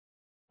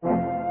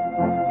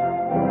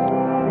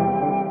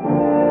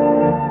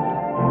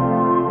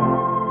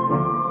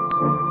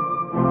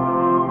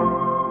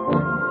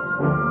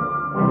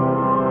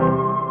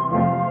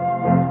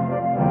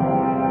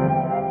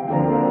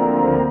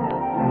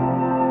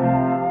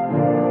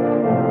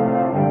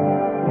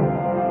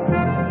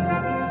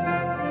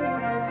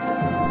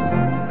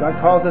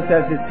God calls us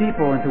as His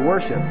people into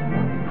worship.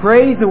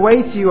 Praise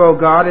awaits you, O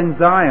God, in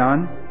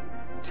Zion.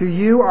 To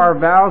you our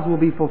vows will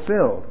be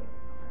fulfilled.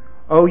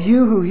 O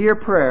you who hear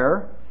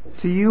prayer,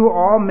 to you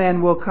all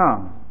men will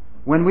come.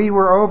 When we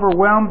were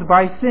overwhelmed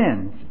by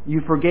sins,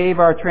 you forgave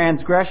our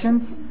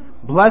transgressions.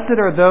 Blessed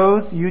are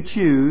those you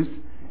choose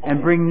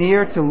and bring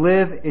near to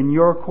live in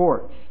your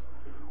courts.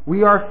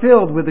 We are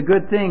filled with the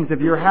good things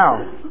of your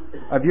house,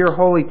 of your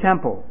holy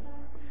temple.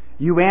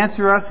 You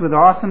answer us with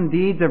awesome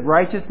deeds of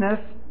righteousness,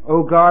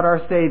 O God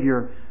our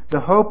Savior, the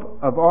hope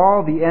of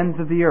all the ends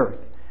of the earth,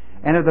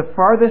 and of the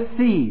farthest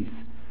seas,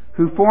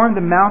 who formed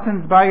the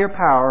mountains by your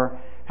power,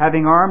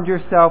 having armed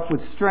yourself with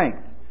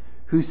strength,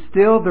 who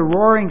stilled the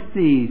roaring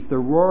seas, the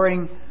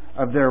roaring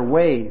of their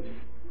waves,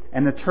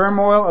 and the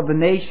turmoil of the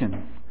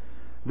nations.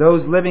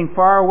 Those living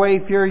far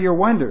away fear your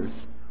wonders,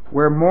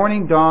 where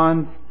morning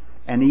dawns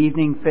and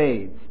evening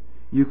fades.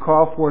 You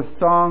call forth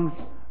songs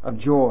of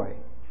joy.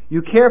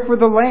 You care for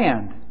the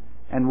land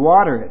and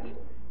water it.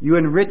 You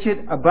enrich it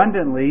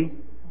abundantly.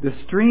 The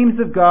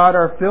streams of God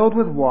are filled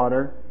with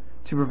water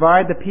to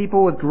provide the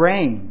people with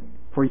grain,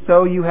 for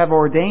so you have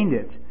ordained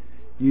it.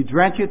 You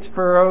drench its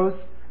furrows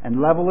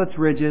and level its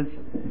ridges.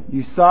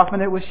 You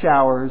soften it with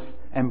showers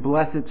and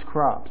bless its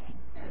crops.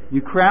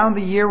 You crown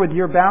the year with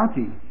your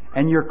bounty,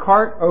 and your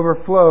cart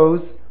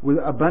overflows with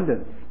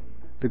abundance.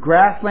 The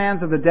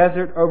grasslands of the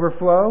desert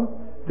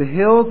overflow. The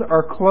hills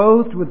are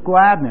clothed with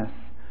gladness.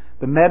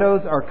 The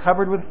meadows are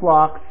covered with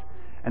flocks,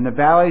 and the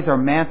valleys are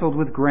mantled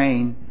with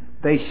grain.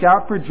 They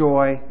shout for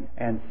joy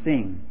and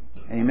sing.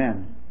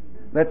 Amen.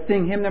 Let's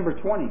sing hymn number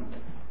 20.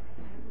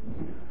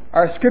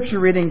 Our scripture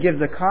reading gives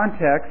a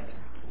context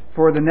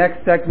for the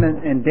next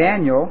segment in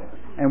Daniel.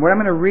 And what I'm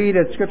going to read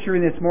as scripture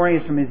reading this morning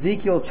is from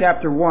Ezekiel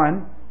chapter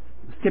 1.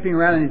 Skipping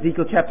around in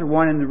Ezekiel chapter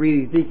 1 and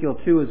read Ezekiel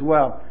 2 as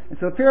well.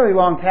 It's a fairly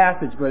long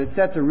passage, but it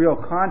sets a real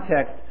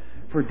context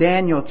for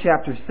Daniel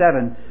chapter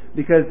 7,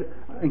 because,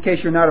 in case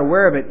you're not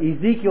aware of it,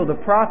 Ezekiel the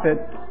prophet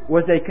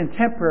was a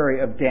contemporary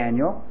of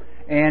Daniel,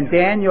 and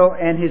Daniel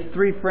and his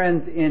three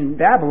friends in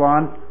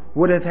Babylon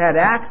would have had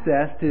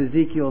access to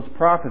Ezekiel's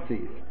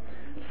prophecies.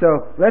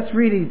 So let's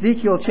read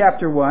Ezekiel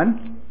chapter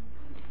 1,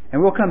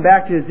 and we'll come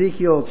back to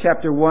Ezekiel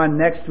chapter 1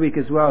 next week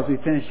as well as we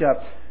finish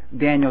up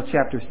Daniel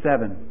chapter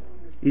 7.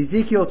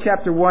 Ezekiel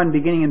chapter 1,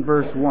 beginning in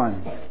verse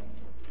 1.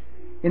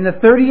 In the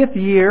 30th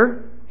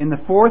year, in the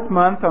 4th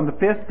month, on the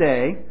 5th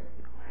day,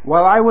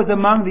 while I was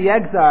among the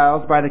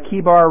exiles by the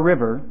Kibar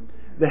River,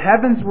 the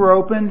heavens were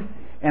opened,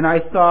 and I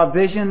saw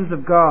visions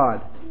of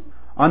God.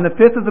 On the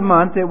 5th of the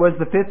month, it was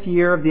the 5th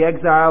year of the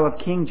exile of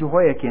King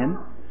Jehoiakim,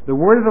 the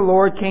word of the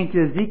Lord came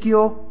to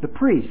Ezekiel the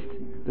priest,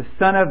 the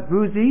son of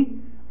Buzi,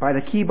 by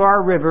the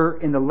Kibar River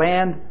in the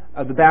land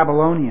of the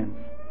Babylonians.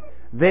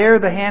 There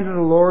the hand of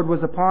the Lord was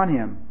upon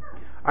him.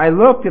 I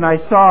looked, and I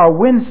saw a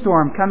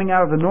windstorm coming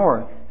out of the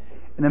north,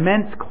 an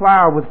immense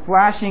cloud with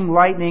flashing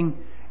lightning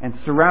and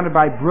surrounded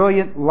by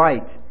brilliant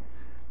light.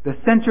 The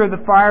center of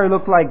the fire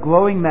looked like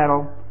glowing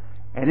metal,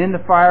 and in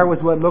the fire was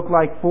what looked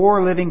like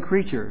 4 living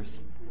creatures.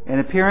 In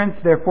appearance,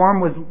 their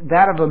form was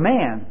that of a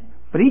man,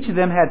 but each of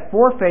them had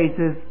 4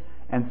 faces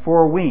and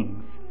 4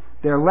 wings.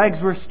 Their legs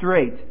were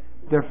straight,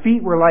 their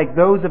feet were like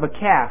those of a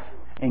calf,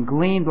 and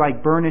gleamed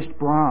like burnished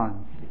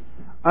bronze.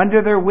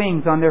 Under their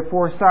wings, on their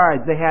 4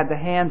 sides, they had the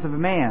hands of a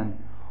man.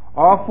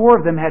 All 4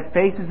 of them had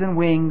faces and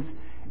wings,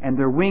 and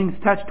their wings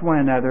touched one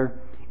another.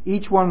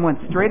 Each one went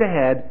straight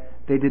ahead.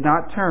 They did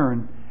not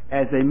turn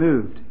as they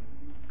moved.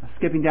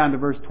 Skipping down to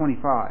verse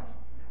 25.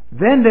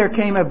 Then there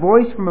came a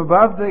voice from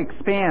above the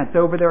expanse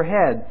over their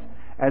heads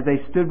as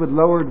they stood with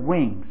lowered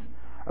wings.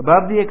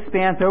 Above the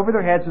expanse over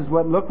their heads was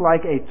what looked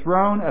like a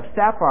throne of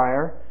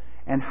sapphire,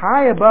 and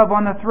high above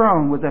on the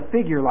throne was a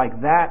figure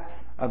like that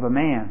of a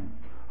man.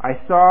 I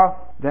saw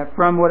that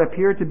from what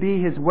appeared to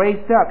be his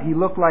waist up, he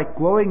looked like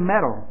glowing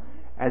metal,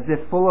 as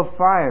if full of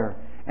fire,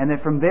 and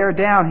that from there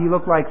down he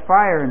looked like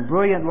fire, and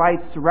brilliant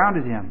lights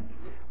surrounded him.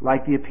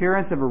 Like the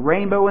appearance of a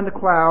rainbow in the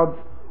clouds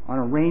on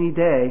a rainy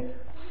day,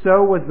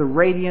 so was the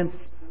radiance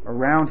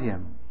around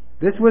him.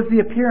 This was the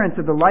appearance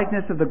of the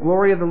likeness of the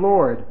glory of the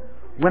Lord.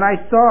 When I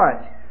saw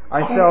it,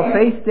 I fell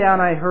face down.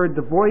 I heard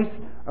the voice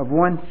of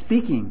one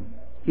speaking.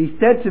 He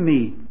said to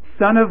me,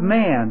 Son of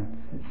man,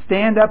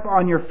 stand up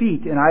on your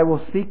feet, and I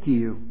will speak to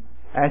you.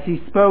 As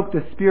he spoke,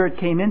 the Spirit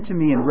came into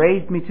me and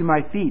raised me to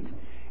my feet,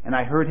 and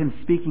I heard him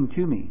speaking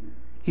to me.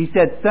 He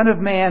said, Son of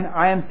man,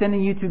 I am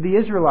sending you to the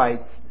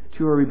Israelites,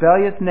 to a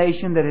rebellious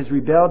nation that has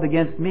rebelled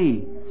against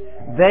me.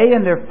 They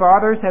and their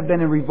fathers have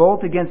been in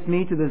revolt against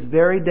me to this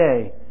very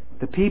day.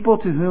 The people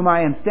to whom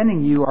I am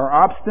sending you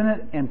are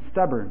obstinate and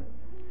stubborn.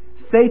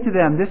 Say to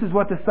them, this is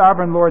what the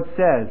sovereign Lord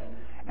says,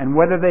 and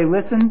whether they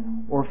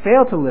listen or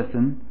fail to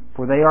listen,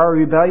 for they are a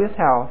rebellious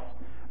house,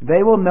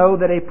 they will know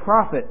that a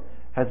prophet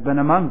has been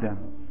among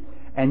them.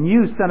 And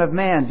you, Son of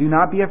man, do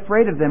not be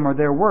afraid of them or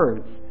their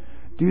words.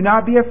 Do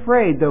not be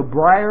afraid, though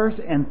briars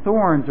and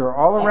thorns are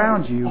all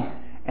around you,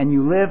 and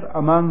you live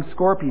among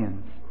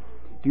scorpions.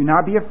 Do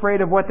not be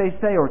afraid of what they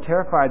say or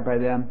terrified by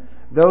them,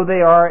 though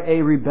they are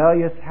a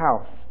rebellious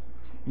house.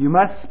 You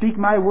must speak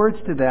my words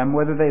to them,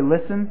 whether they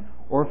listen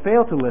or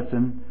fail to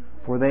listen,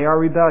 for they are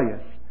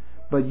rebellious.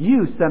 But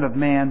you, Son of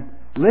Man,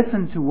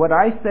 listen to what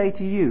I say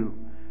to you.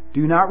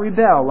 Do not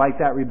rebel like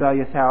that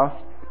rebellious house.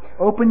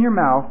 Open your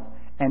mouth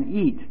and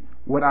eat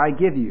what I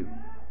give you."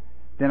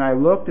 Then I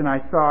looked, and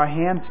I saw a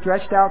hand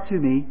stretched out to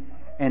me,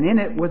 and in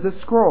it was a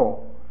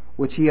scroll,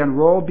 which he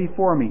unrolled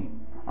before me.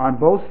 On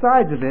both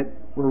sides of it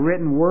were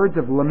written words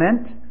of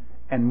lament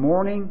and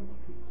mourning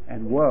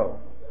and woe.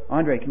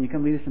 Andre, can you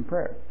come lead us in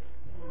prayer?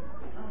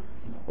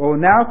 We'll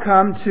now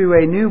come to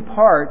a new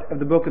part of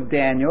the book of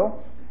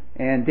Daniel.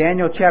 And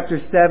Daniel chapter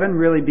 7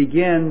 really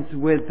begins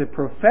with the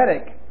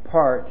prophetic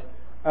part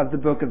of the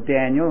book of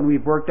Daniel. And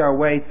we've worked our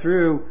way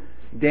through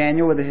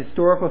Daniel with the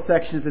historical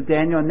sections of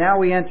Daniel. And now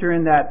we enter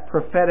in that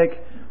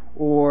prophetic,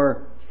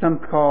 or some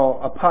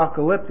call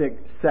apocalyptic,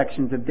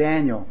 sections of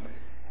Daniel.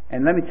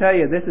 And let me tell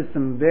you, this is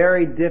some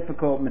very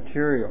difficult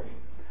material.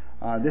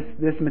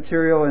 This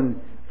material,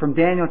 from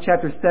Daniel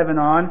chapter 7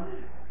 on,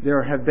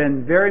 there have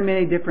been very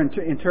many different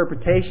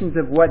interpretations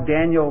of what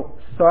Daniel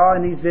saw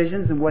in these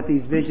visions and what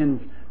these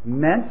visions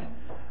meant.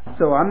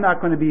 So I'm not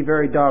going to be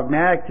very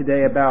dogmatic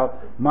today about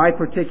my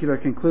particular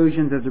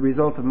conclusions as a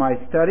result of my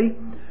study.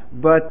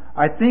 But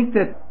I think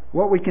that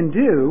what we can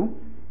do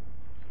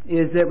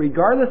is that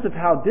regardless of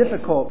how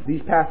difficult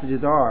these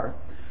passages are,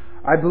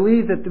 I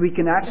believe that we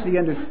can actually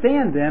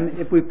understand them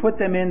if we put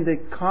them in the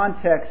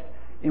context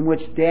in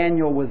which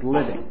Daniel was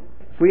living.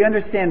 If we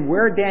understand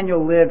where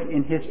Daniel lived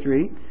in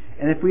history,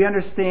 and if we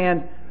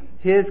understand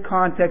his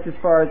context as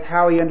far as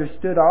how he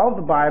understood all of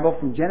the Bible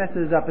from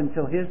Genesis up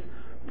until his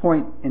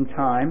point in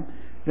time,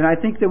 then I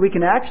think that we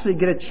can actually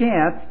get a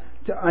chance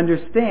to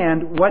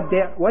understand what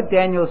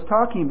Daniel is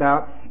talking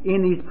about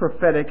in these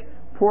prophetic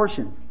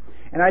portions.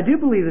 And I do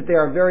believe that they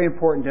are very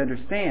important to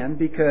understand,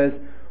 because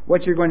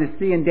what you're going to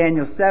see in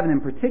Daniel 7 in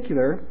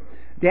particular,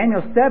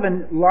 Daniel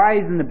 7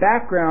 lies in the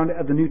background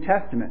of the New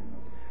Testament.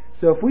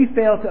 So if we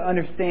fail to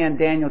understand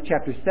Daniel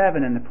chapter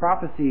 7 and the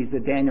prophecies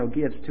that Daniel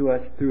gives to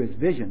us through his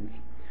visions,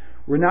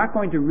 we're not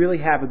going to really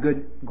have a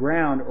good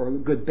ground or a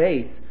good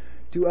base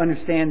to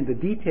understand the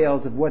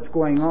details of what's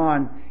going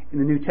on in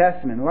the New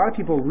Testament. A lot of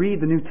people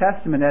read the New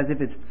Testament as if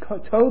it's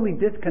totally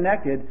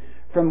disconnected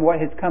from what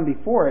has come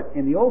before it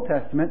in the Old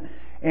Testament.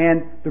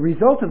 And the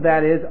result of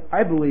that is,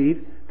 I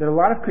believe, that a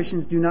lot of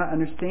Christians do not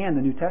understand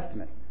the New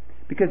Testament.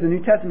 Because the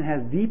New Testament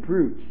has deep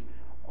roots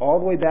all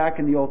the way back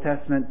in the Old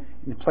Testament,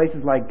 in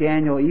places like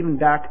Daniel, even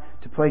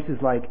back to places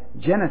like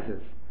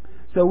Genesis.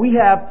 So we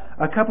have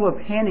a couple of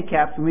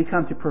handicaps when we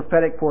come to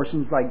prophetic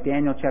portions like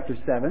Daniel chapter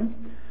 7.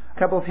 A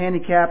couple of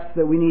handicaps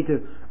that we need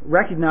to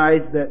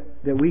recognize that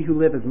we who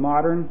live as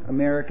modern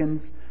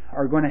Americans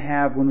are going to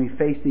have when we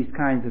face these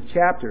kinds of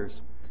chapters.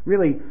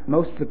 Really,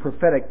 most of the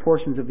prophetic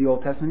portions of the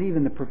Old Testament,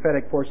 even the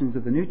prophetic portions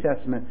of the New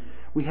Testament,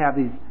 we have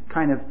these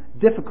kind of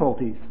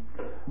difficulties.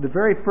 The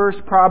very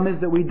first problem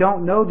is that we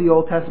don't know the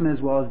Old Testament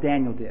as well as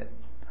Daniel did.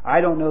 I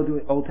don't know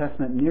the Old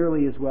Testament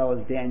nearly as well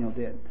as Daniel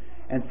did.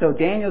 And so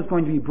Daniel is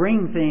going to be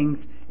bringing things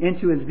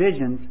into his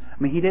visions.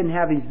 I mean, he didn't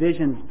have these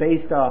visions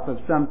based off of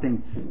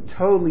something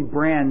totally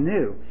brand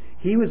new.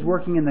 He was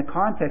working in the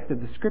context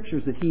of the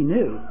scriptures that he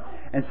knew.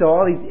 And so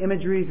all these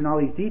imageries and all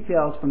these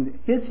details from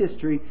his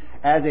history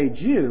as a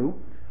Jew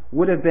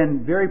would have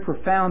been very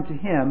profound to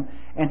him,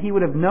 and he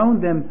would have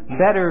known them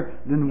better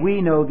than we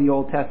know the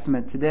Old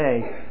Testament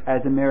today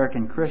as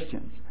American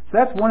Christians. So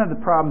that's one of the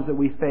problems that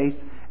we face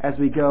as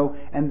we go.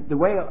 And the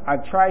way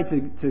I've tried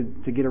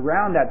to get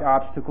around that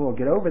obstacle, or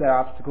get over that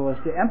obstacle, is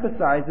to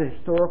emphasize the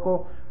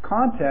historical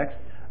context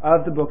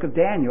of the book of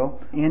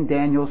Daniel in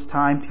Daniel's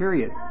time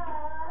period.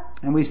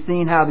 And we've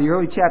seen how the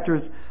early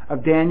chapters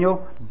of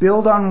Daniel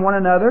build on one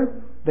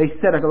another. They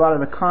set a lot of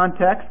the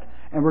context.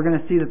 And we're going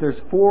to see that there's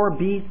 4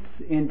 beasts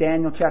in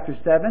Daniel chapter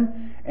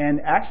 7.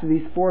 And actually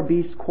these 4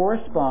 beasts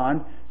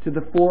correspond to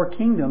the 4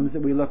 kingdoms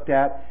that we looked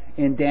at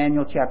in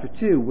Daniel chapter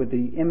 2 with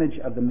the image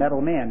of the metal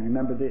man.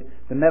 Remember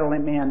the metal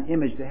man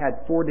image that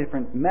had 4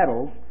 different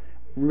metals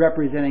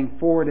representing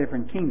 4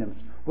 different kingdoms.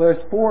 Well,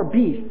 there's 4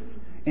 beasts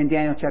in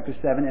Daniel chapter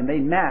 7, and they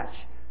match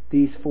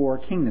these 4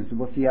 kingdoms. And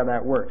we'll see how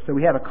that works. So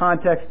we have a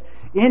context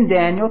in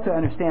Daniel to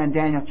understand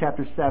Daniel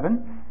chapter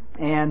 7.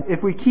 And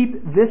if we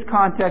keep this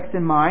context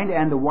in mind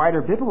and the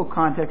wider biblical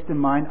context in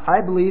mind, I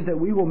believe that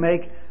we will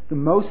make the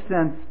most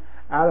sense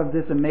out of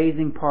this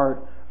amazing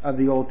part of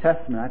the Old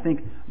Testament. I think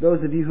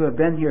those of you who have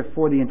been here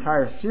for the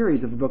entire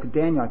series of the book of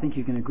Daniel, I think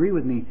you can agree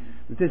with me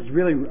that this is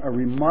really a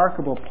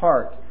remarkable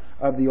part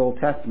of the Old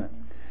Testament.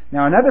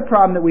 Now, another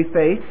problem that we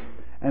face,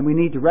 and we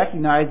need to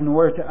recognize in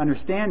order to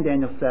understand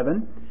Daniel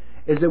 7,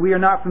 is that we are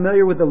not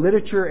familiar with the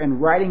literature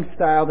and writing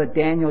style that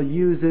Daniel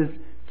uses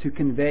to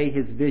convey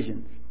his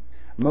visions.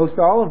 Most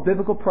all of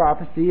biblical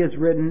prophecy is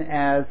written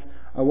as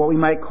what we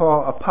might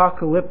call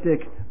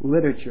apocalyptic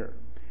literature.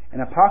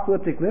 And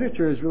apocalyptic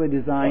literature is really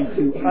designed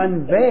to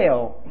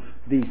unveil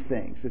these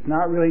things. It's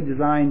not really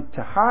designed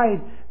to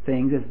hide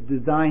things. It's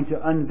designed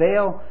to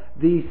unveil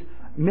these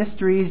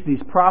mysteries,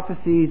 these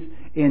prophecies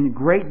in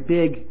great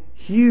big,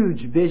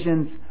 huge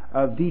visions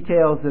of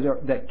details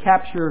that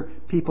capture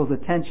people's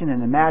attention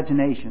and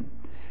imagination.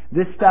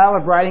 This style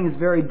of writing is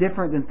very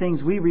different than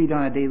things we read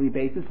on a daily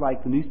basis,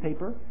 like the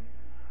newspaper.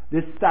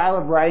 This style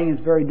of writing is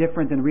very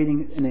different than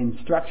reading an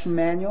instruction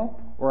manual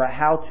or a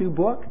how-to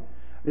book.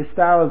 This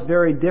style is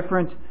very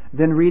different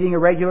than reading a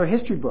regular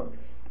history book,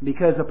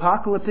 because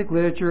apocalyptic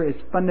literature is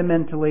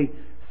fundamentally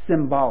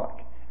symbolic.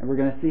 And we're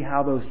going to see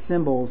how those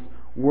symbols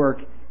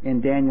work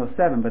in Daniel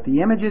 7. But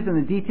the images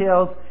and the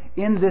details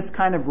in this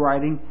kind of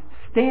writing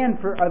stand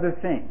for other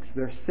things.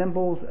 They're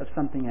symbols of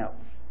something else.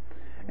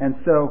 And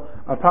so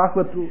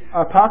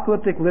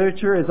apocalyptic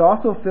literature is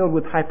also filled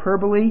with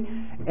hyperbole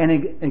and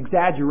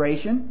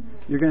exaggeration.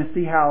 You're going to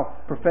see how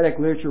prophetic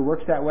literature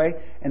works that way.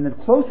 And the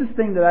closest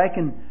thing that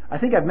I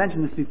think I've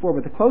mentioned this before,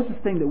 but the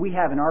closest thing that we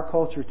have in our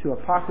culture to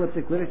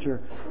apocalyptic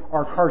literature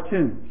are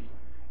cartoons.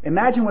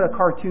 Imagine what a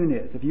cartoon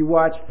is. If you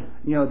watch,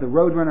 the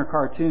Roadrunner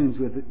cartoons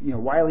with,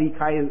 Wile E.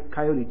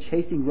 Coyote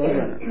chasing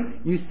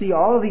Roadrunner, you see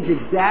all of these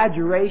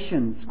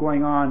exaggerations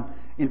going on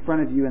in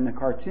front of you in the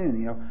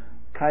cartoon.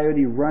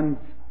 Coyote runs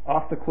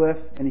off the cliff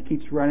and he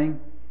keeps running,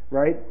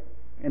 right?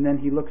 And then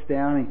he looks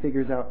down and he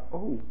figures out,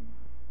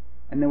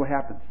 and then what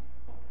happens?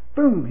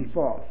 Boom, he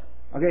falls.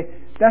 Okay,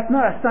 that's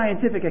not a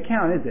scientific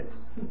account, is it?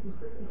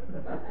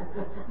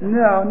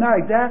 No, not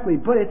exactly.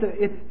 But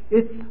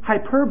it's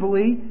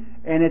hyperbole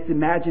and it's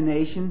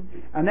imagination,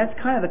 and that's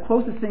kind of the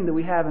closest thing that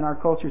we have in our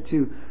culture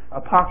to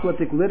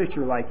apocalyptic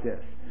literature like this.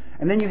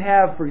 And then you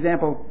have, for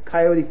example,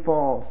 Coyote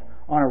falls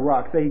on a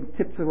rock. Say he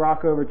tips the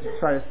rock over to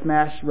try to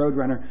smash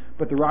Roadrunner,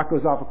 but the rock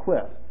goes off a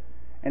cliff.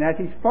 And as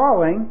he's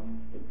falling,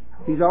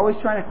 he's always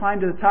trying to climb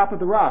to the top of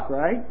the rock,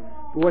 right?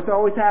 But what's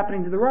always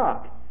happening to the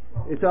rock?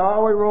 It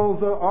always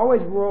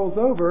rolls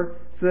over,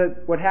 so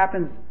that what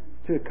happens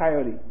to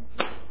Coyote?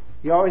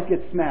 He always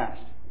gets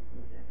smashed.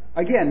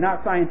 Again,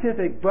 not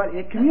scientific, but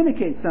it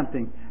communicates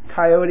something.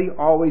 Coyote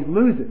always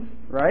loses,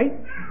 right?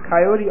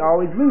 Coyote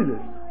always loses.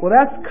 Well,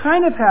 that's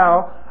kind of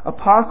how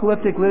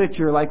apocalyptic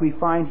literature, like we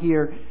find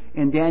here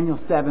in Daniel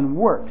 7,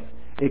 works.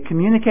 It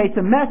communicates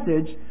a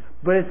message,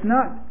 but it's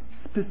not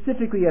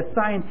specifically a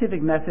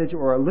scientific message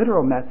or a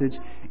literal message.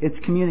 It's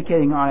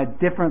communicating on a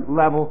different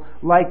level,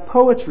 like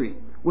poetry,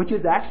 which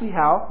is actually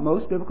how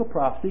most biblical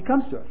prophecy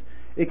comes to us.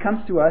 It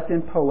comes to us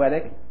in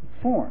poetic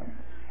form.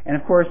 And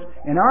of course,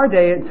 in our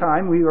day and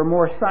time, we are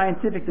more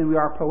scientific than we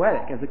are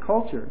poetic as a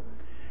culture.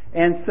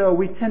 And so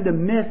we tend to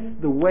miss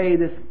the way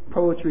this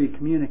poetry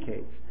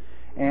communicates.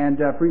 And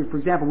for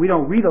example, we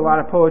don't read a lot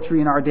of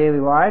poetry in our daily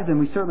lives, and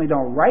we certainly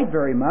don't write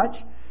very much.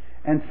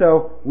 And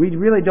so we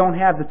really don't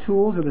have the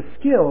tools or the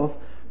skills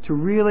to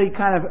really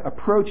kind of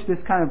approach this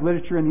kind of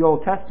literature in the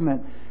Old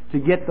Testament to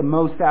get the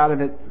most out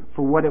of it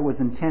for what it was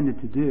intended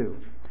to do.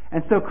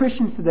 And so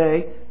Christians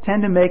today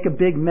tend to make a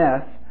big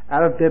mess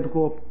out of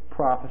biblical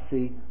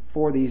prophecy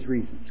for these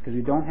reasons, because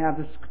we don't have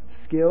the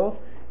skills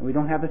and we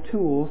don't have the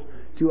tools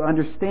to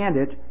understand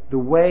it the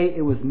way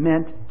it was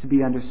meant to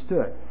be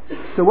understood.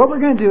 So what we're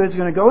going to do is we're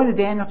going to go into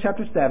Daniel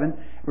chapter 7.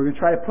 We're going to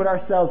try to put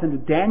ourselves into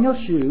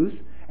Daniel's shoes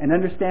and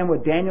understand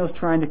what Daniel is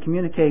trying to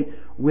communicate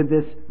with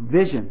this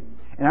vision.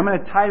 And I'm going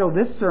to title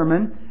this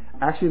sermon,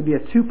 actually it'll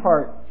be a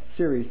two-part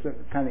series,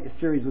 kind of a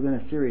series within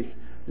a series.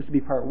 This will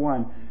be part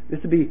 1. This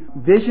will be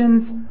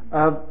Visions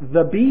of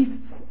the Beasts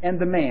and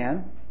the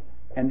Man,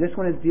 and this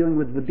one is dealing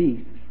with the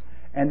beasts.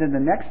 And then the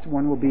next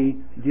one will be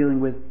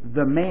dealing with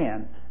the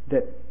man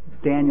that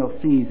Daniel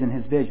sees in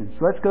his vision.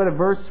 So let's go to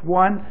verse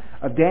 1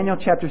 of Daniel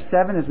chapter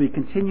 7 as we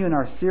continue in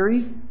our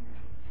series.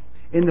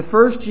 In the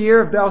first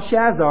year of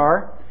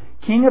Belshazzar,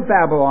 king of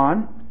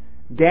Babylon,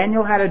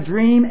 Daniel had a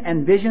dream,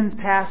 and visions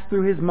passed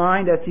through his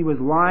mind as he was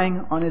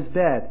lying on his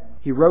bed.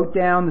 He wrote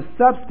down the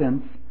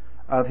substance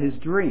of his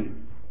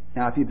dream.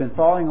 Now, if you've been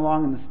following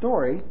along in the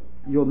story,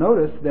 you'll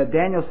notice that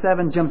Daniel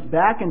 7 jumps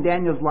back in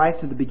Daniel's life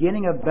to the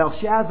beginning of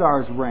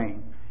Belshazzar's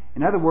reign.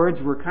 In other words,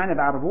 we're kind of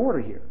out of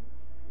order here.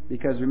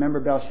 Because remember,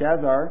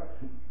 Belshazzar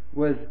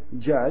was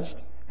judged,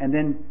 and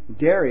then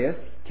Darius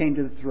came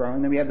to the throne.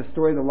 And then we have the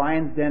story of the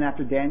lion's den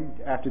after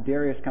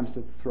Darius comes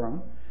to the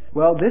throne.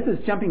 Well, this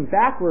is jumping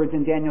backwards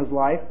in Daniel's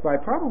life by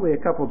probably a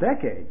couple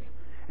decades.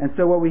 And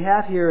so what we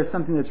have here is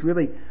something that's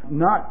really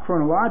not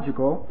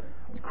chronological.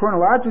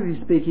 Chronologically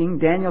speaking,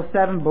 Daniel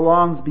 7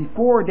 belongs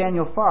before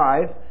Daniel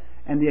 5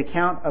 and the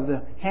account of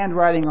the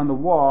handwriting on the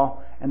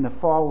wall and the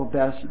fall of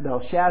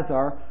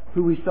Belshazzar,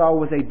 who we saw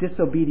was a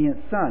disobedient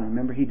son.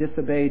 Remember, he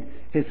disobeyed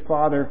his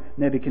father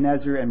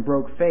Nebuchadnezzar and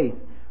broke faith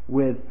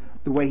with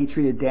the way he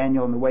treated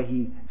Daniel and the way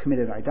he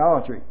committed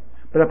idolatry.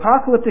 But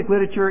apocalyptic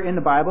literature in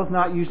the Bible is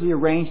not usually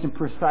arranged in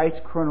precise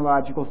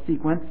chronological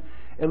sequence,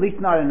 at least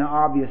not in an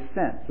obvious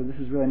sense. So this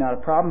is really not a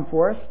problem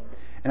for us.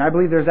 And I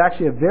believe there's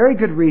actually a very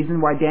good reason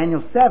why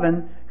Daniel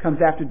 7 comes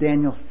after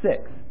Daniel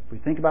 6. If we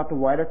think about the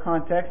wider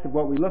context of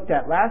what we looked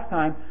at last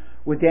time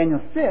with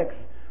Daniel 6,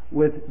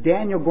 with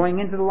Daniel going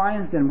into the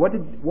lion's den, what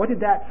did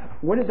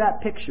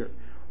that picture?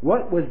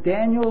 What was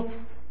Daniel's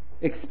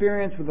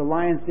experience with the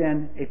lion's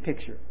den a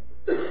picture?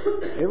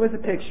 It was a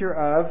picture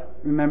of,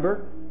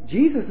 remember,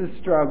 Jesus'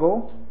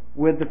 struggle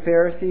with the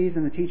Pharisees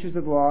and the teachers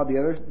of the law,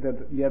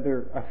 the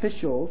other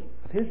officials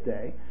of his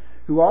day,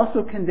 who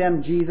also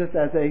condemned Jesus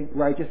as a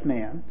righteous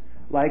man,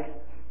 like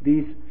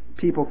these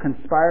people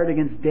conspired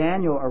against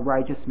Daniel, a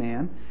righteous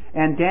man,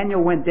 and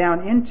Daniel went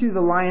down into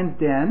the lion's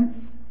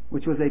den,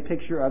 which was a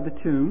picture of the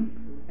tomb.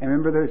 And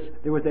remember,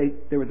 there was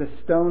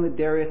a stone that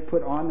Darius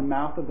put on the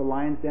mouth of the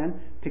lion's den,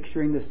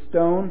 picturing the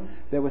stone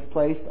that was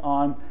placed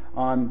on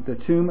the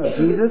tomb of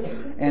Jesus.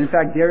 And in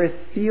fact, Darius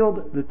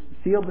sealed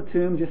the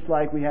tomb, just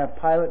like we have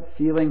Pilate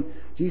sealing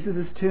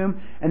Jesus'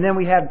 tomb. And then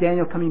we have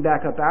Daniel coming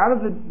back up out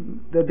of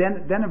the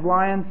den of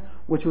lions,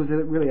 which was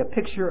really a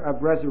picture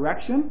of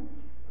resurrection.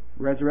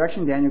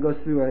 Daniel goes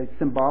through a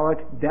symbolic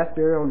death,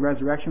 burial, and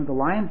resurrection with the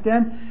lion's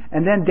den.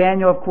 And then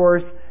Daniel, of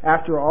course,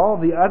 after all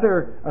the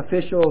other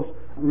officials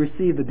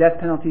received the death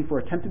penalty for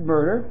attempted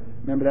murder.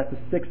 Remember, that's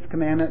the 6th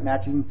commandment,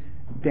 matching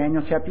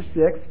Daniel chapter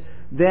 6.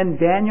 Then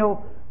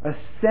Daniel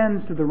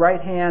ascends to the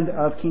right hand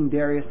of King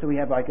Darius. So we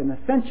have like an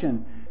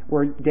ascension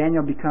where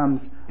Daniel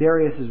becomes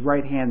Darius'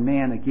 right-hand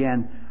man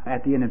again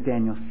at the end of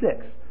Daniel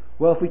 6.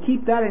 Well, if we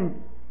keep that in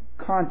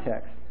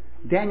context,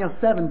 Daniel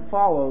 7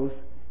 follows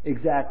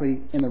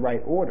exactly in the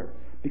right order.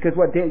 Because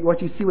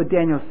what you see with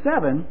Daniel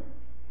 7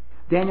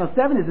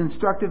 is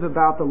instructive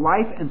about the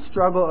life and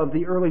struggle of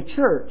the early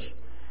church.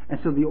 And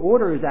so the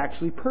order is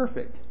actually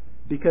perfect.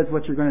 Because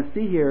what you're going to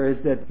see here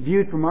is that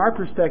viewed from our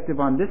perspective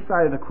on this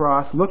side of the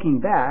cross, looking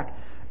back,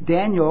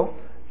 Daniel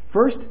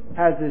first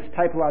has this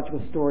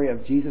typological story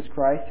of Jesus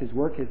Christ, His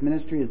work, His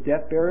ministry, His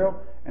death, burial,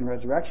 and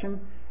resurrection.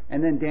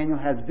 And then Daniel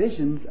has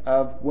visions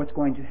of what's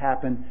going to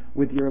happen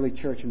with the early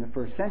church in the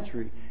first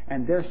century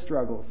and their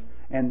struggles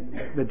and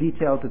the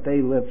details that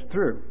they lived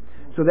through.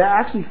 So that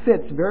actually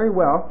fits very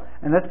well.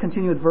 And let's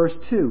continue with verse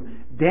 2.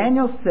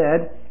 Daniel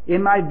said,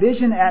 "In my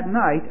vision at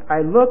night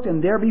I looked,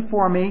 and there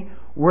before me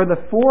were the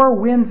 4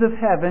 winds of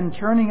heaven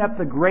churning up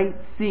the great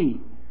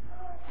sea.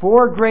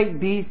 4 great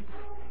beasts,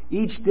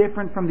 each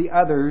different from the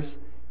others,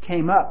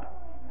 came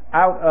up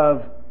out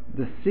of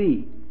the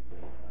sea."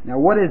 Now,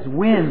 what is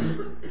wind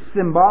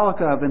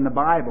symbolic of in the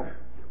Bible?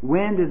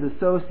 Wind is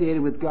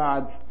associated with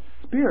God's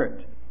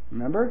Spirit.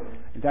 Remember?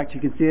 In fact,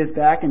 you can see this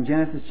back in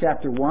Genesis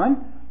chapter 1,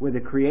 where the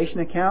creation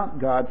account,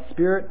 God's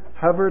Spirit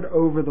hovered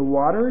over the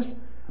waters.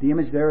 The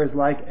image there is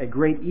like a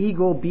great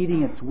eagle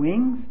beating its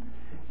wings.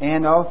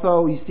 And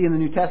also, you see in the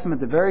New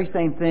Testament the very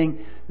same thing.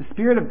 The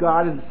Spirit of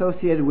God is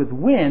associated with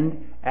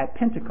wind at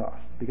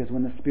Pentecost. Because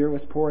when the Spirit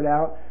was poured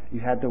out, you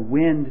had the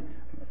wind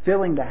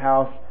filling the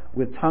house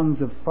with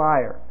tongues of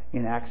fire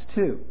in Acts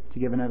 2, to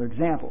give another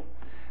example.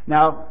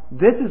 Now,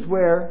 this is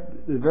where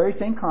the very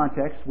same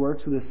context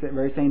works with the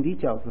very same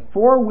details. The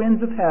 4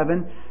 winds of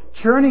heaven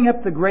churning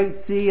up the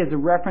great sea is a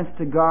reference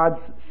to God's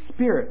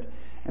Spirit.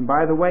 And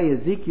by the way,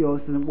 Ezekiel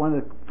is one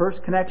of the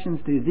first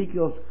connections to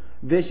Ezekiel's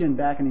vision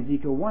back in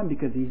Ezekiel 1,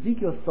 because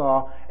Ezekiel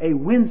saw a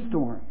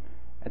windstorm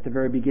at the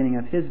very beginning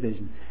of his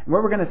vision. And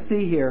what we're going to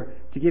see here,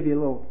 to give you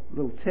a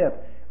little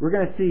tip, we're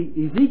going to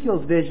see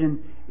Ezekiel's vision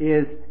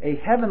is a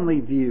heavenly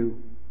view,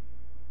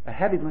 a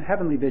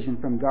heavenly vision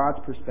from God's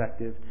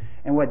perspective.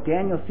 And what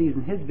Daniel sees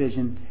in his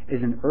vision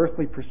is an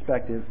earthly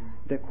perspective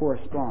that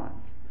corresponds.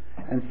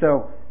 And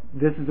so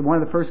this is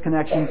one of the first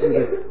connections to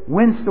the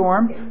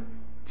windstorm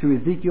to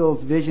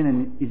Ezekiel's vision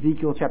in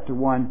Ezekiel chapter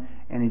 1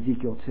 and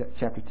Ezekiel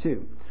chapter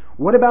 2.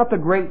 What about the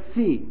great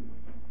sea?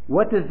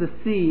 What does the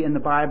sea in the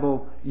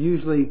Bible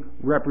usually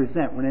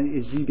represent when it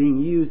is being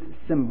used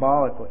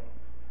symbolically?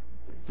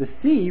 The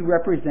sea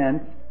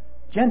represents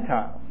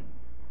Gentiles.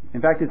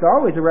 In fact, it's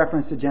always a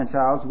reference to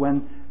Gentiles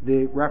when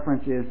the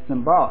reference is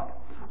symbolic.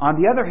 On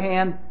the other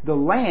hand, the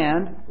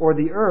land or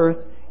the earth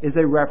is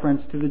a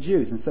reference to the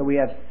Jews. And so we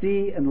have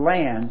sea and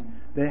land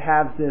that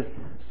have this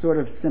sort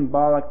of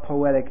symbolic,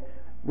 poetic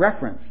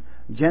reference.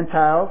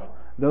 Gentiles,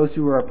 those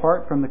who are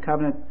apart from the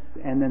covenant,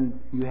 and then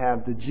you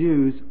have the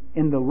Jews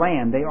in the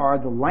land. They are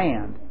the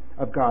land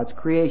of God's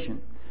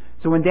creation.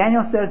 So when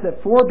Daniel says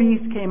that 4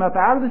 beasts came up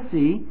out of the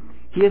sea,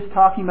 he is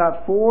talking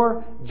about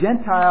 4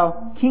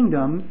 Gentile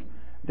kingdoms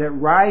that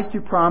rise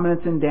to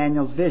prominence in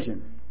Daniel's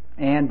vision.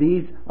 And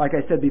these, like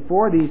I said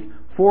before, these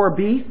 4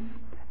 beasts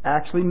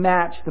actually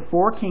match the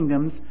 4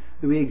 kingdoms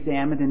that we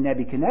examined in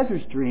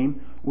Nebuchadnezzar's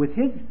dream, with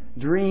his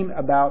dream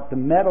about the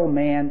metal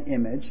man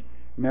image.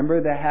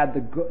 Remember, they had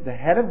the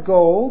head of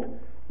gold,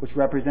 which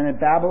represented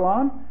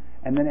Babylon,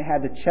 and then it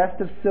had the chest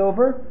of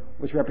silver,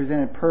 which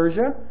represented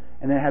Persia,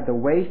 and then it had the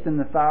waist and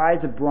the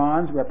thighs of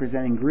bronze,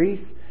 representing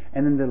Greece,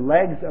 and then the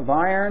legs of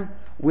iron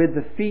with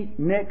the feet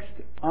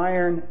mixed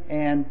iron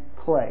and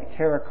clay,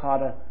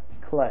 terracotta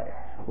clay.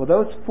 Well,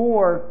 those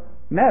 4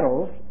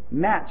 metals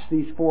match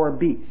these 4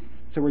 beasts.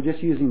 So we're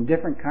just using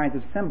different kinds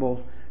of symbols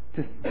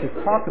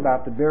to talk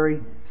about the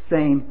very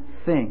same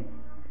thing.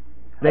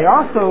 They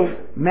also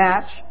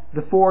match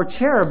the 4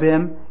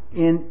 cherubim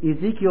in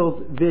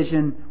Ezekiel's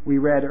vision we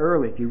read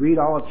earlier. If you read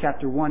all of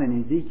chapter 1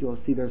 in Ezekiel,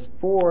 see there's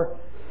 4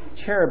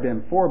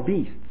 cherubim, 4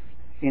 beasts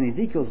in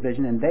Ezekiel's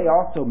vision, and they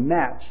also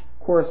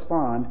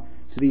correspond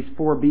to these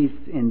 4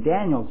 beasts in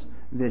Daniel's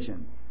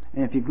vision.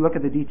 And if you look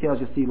at the details,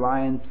 you'll see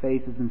lions'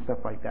 faces and stuff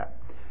like that.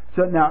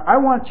 So now, I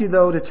want you,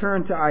 though, to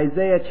turn to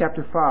Isaiah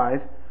chapter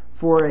 5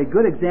 for a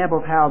good example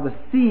of how the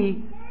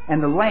sea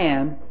and the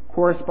land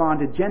correspond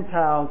to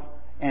Gentiles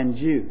and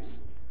Jews.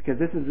 because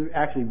this is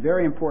actually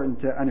very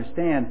important to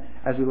understand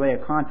as we lay a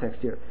context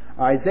here.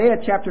 Isaiah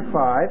chapter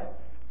 5,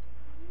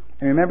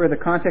 and remember the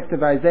context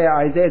of Isaiah.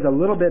 Isaiah is a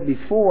little bit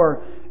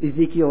before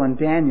Ezekiel and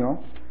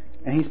Daniel,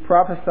 and he's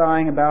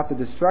prophesying about the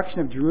destruction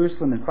of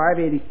Jerusalem in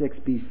 586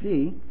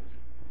 BC.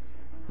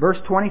 Verse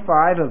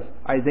 25 of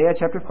Isaiah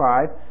chapter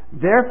 5,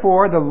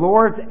 "Therefore the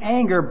Lord's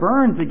anger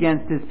burns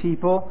against His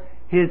people.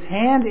 His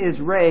hand is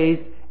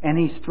raised, and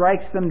He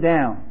strikes them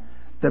down.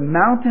 The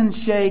mountains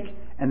shake,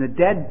 and the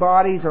dead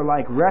bodies are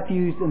like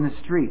refuse in the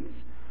streets.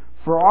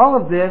 For all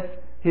of this,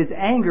 His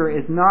anger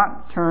is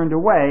not turned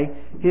away.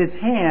 His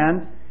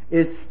hand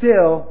is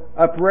still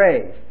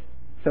upraised."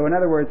 So in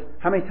other words,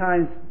 how many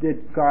times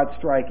did God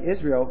strike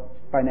Israel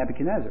by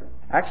Nebuchadnezzar?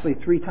 Actually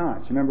 3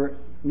 times. Remember,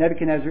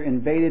 Nebuchadnezzar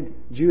invaded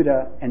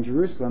Judah and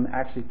Jerusalem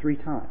actually 3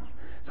 times.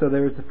 So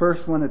there's the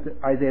first one that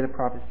Isaiah the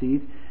prophet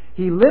sees.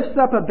 "He lifts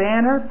up a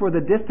banner for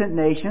the distant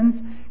nations.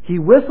 He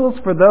whistles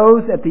for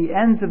those at the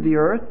ends of the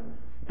earth."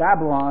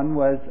 Babylon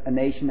was a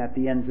nation at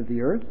the ends of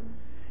the earth.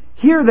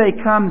 "Here they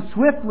come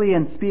swiftly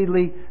and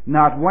speedily.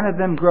 Not one of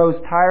them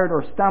grows tired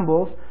or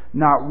stumbles.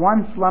 Not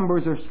one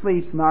slumbers or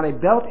sleeps. Not a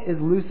belt is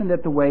loosened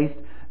at the waist.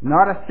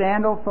 Not a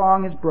sandal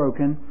thong is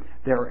broken.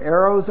 Their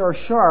arrows are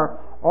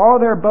sharp. All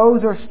their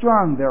bows are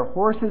strung. Their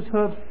horses'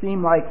 hoofs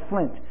seem like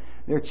flint.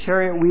 Their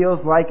chariot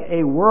wheels like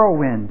a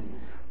whirlwind.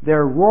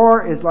 Their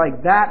roar is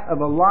like that of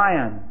a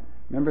lion."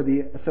 Remember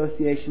the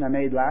association I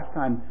made last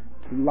time,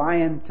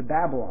 lion to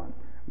Babylon.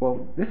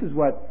 Well, this is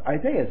what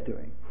Isaiah is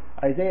doing.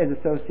 Isaiah is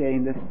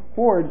associating this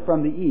horde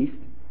from the east,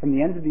 from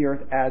the ends of the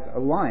earth, as a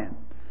lion.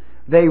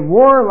 "They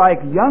roar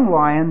like young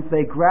lions.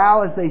 They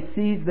growl as they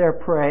seize their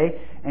prey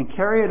and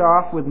carry it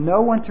off with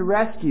no one to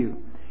rescue.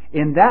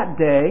 In that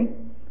day,"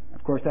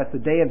 of course that's the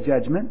day of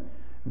judgment,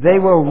 "they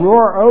will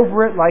roar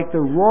over it like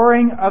the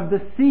roaring of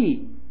the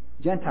sea."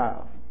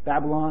 Gentiles.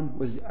 Babylon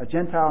was a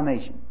Gentile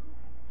nation.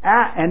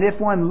 "And if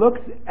one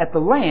looks at the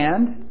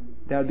land,"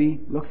 that would be,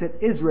 looks at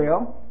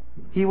Israel,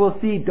 "he will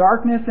see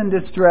darkness and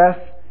distress.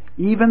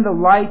 Even the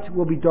light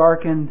will be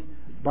darkened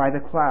by the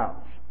clouds."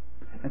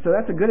 And so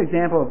that's a good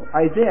example of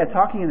Isaiah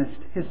talking in a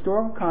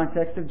historical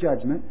context of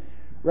judgment,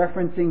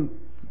 referencing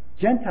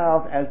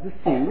Gentiles as the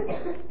sea,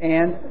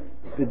 and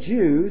the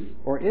Jews,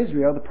 or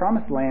Israel, the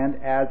promised land,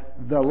 as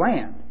the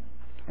land.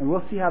 And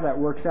we'll see how that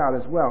works out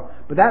as well.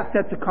 But that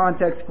sets the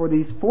context for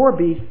these 4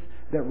 beasts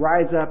that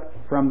rise up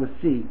from the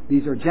sea.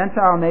 These are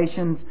Gentile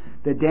nations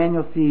that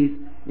Daniel sees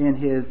in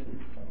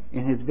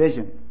his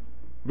vision.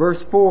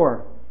 Verse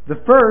 4, "The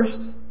first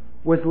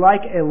was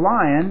like a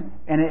lion,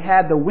 and it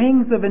had the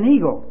wings of an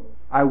eagle.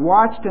 I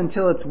watched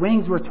until its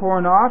wings were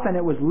torn off, and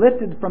it was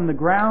lifted from the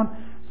ground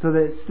so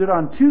that it stood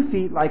on 2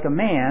 feet like a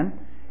man,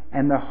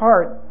 and the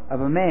heart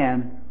of a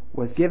man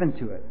was given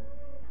to it."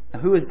 Now,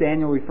 who is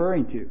Daniel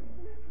referring to?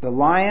 The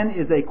lion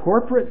is a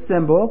corporate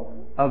symbol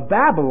of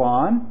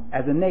Babylon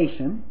as a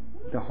nation.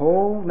 The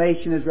whole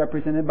nation is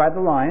represented by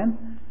the lion,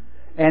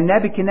 and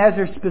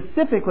Nebuchadnezzar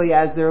specifically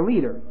as their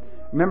leader.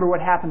 Remember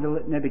what happened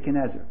to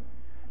Nebuchadnezzar.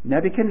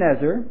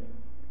 Nebuchadnezzar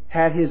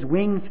had his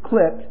wings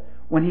clipped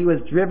when he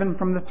was driven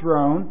from the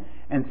throne,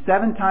 and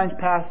 7 times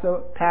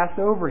passed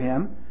over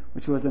him,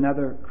 which was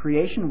another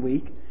creation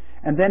week.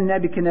 And then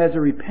Nebuchadnezzar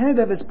repented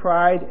of his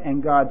pride,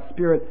 and God's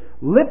Spirit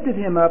lifted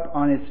him up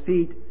on his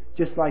feet,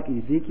 just like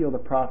Ezekiel the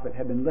prophet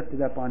had been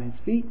lifted up on his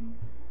feet.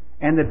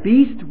 And the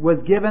beast was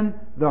given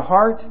the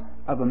heart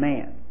of a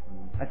man.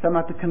 I talk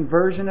about the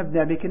conversion of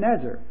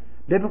Nebuchadnezzar.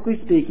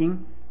 Biblically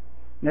speaking,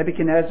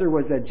 Nebuchadnezzar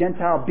was a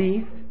Gentile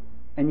beast,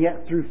 and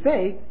yet through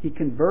faith he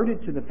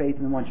converted to the faith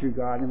in the one true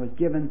God and was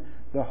given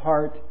the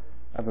heart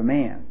of a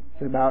man.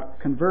 It's about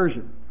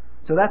conversion.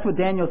 So that's what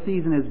Daniel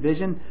sees in his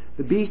vision.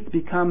 The beast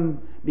became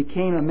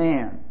a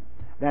man.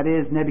 That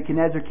is,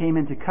 Nebuchadnezzar came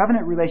into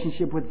covenant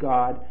relationship with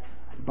God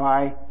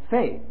by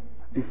faith.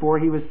 Before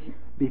he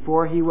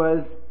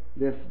was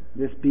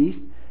this beast,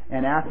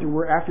 and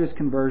after his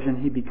conversion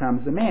he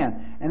becomes a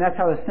man. And that's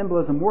how the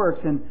symbolism works.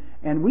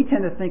 And we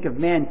tend to think of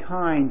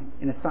mankind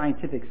in a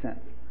scientific sense.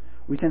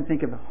 We tend to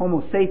think of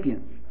Homo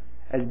sapiens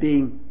as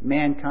being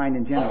mankind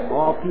in general.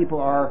 All people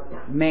are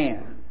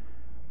man.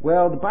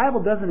 Well, the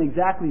Bible doesn't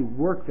exactly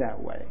work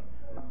that way.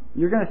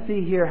 You're going to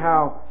see here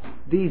how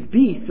these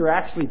beasts are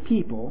actually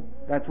people.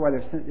 That's why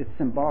it's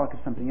symbolic of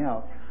something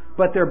else.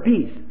 But they're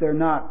beasts. They're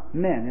not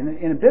men.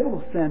 In a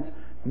biblical sense,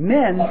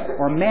 men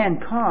or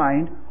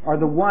mankind are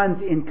the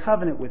ones in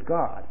covenant with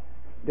God.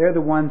 They're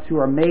the ones who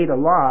are made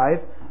alive,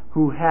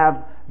 who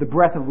have the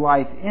breath of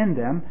life in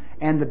them.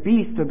 And the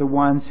beasts are the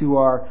ones who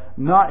are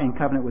not in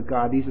covenant with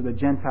God. These are the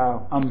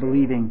Gentile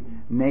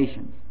unbelieving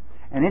nations.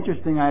 And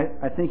interesting,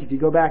 I think if you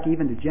go back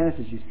even to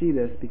Genesis, you see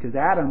this, because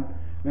Adam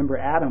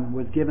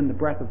was given the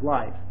breath of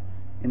life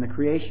in the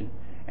creation.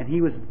 And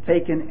he was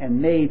taken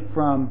and made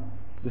from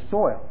the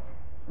soil,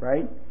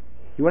 right?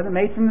 He wasn't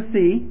made from the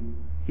sea,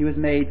 he was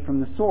made from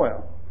the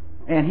soil.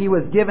 And he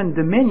was given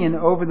dominion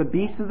over the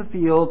beasts of the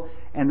field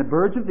and the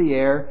birds of the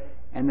air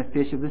and the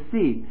fish of the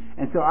sea.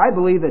 And so I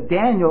believe that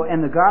Daniel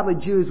and the godly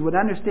Jews would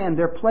understand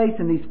their place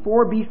in these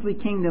four beastly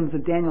kingdoms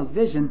of Daniel's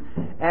vision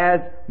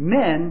as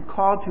men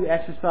called to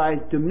exercise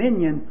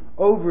dominion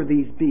over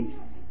these beasts.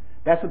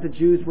 That's what the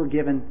Jews were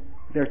given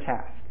their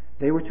task.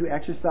 They were to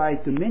exercise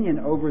dominion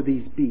over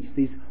these beasts,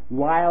 these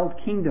wild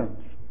kingdoms,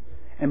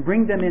 and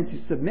bring them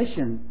into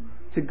submission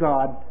to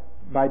God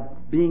by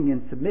being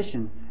in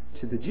submission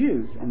to the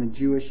Jews and the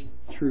Jewish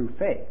true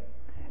faith.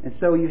 And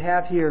so you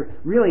have here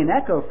really an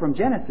echo from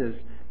Genesis,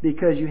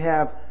 because you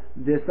have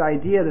this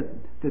idea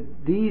that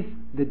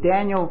the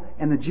Daniel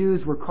and the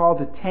Jews were called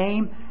to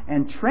tame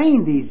and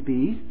train these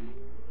beasts.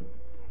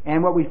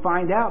 And what we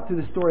find out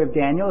through the story of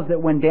Daniel is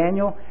that when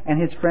Daniel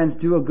and his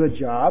friends do a good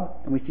job,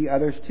 and we see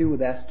others too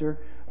with Esther,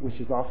 which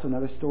is also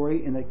another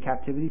story in the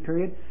captivity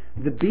period,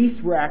 the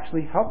beasts were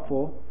actually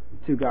helpful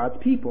to God's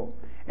people.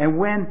 And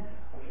when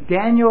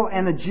Daniel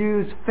and the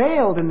Jews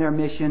failed in their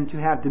mission to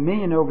have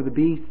dominion over the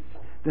beasts,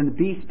 then the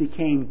beasts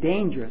became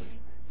dangerous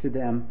to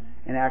them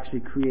and actually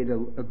created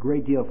a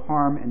great deal of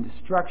harm and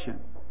destruction.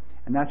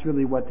 And that's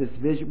really what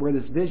where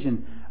this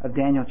vision of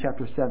Daniel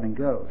chapter 7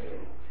 goes.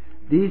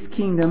 These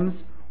kingdoms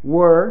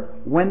were,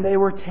 when they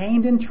were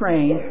tamed and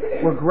trained,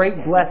 were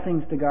great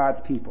blessings to God's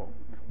people.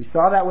 We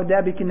saw that with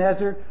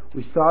Nebuchadnezzar.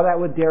 We saw that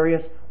with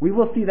Darius. We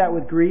will see that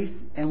with Greece,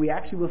 and we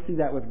actually will see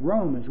that with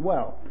Rome as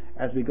well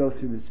as we go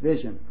through this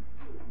vision.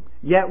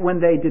 Yet when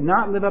they did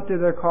not live up to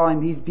their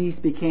calling, these beasts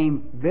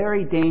became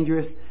very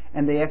dangerous,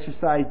 and they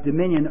exercised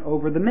dominion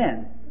over the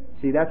men.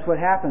 See, that's what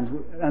happens.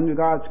 Under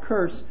God's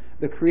curse,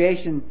 the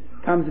creation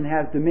comes and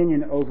has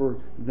dominion over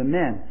the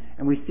men.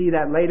 And we see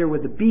that later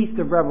with the beast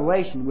of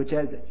Revelation, which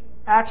has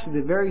actually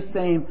the very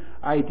same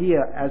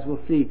idea as we'll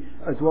see,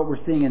 as what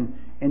we're seeing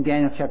in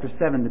Daniel chapter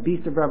 7, the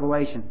beast of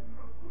Revelation.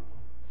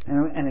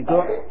 And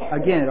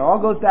it all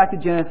goes back to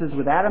Genesis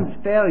with Adam's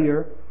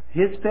failure.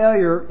 His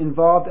failure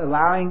involved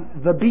allowing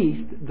the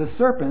beast, the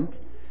serpent,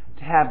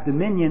 to have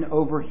dominion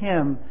over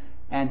him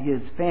and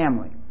his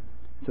family.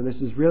 So this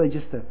is really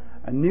just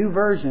a new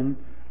version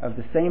of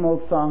the same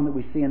old song that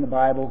we see in the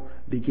Bible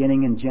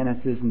beginning in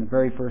Genesis in the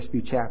very first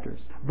few chapters.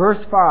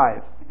 Verse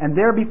 5, "And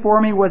there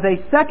before me was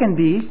a second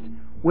beast,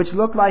 which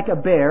looked like a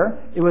bear.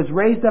 It was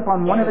raised up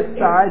on one of its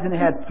sides, and it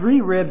had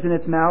 3 ribs in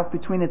its mouth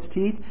between its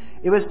teeth.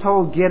 It was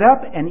told, 'Get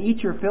up and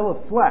eat your fill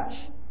of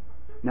flesh.'"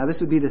 Now this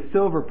would be the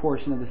silver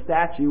portion of the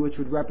statue, which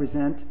would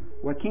represent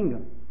what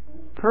kingdom?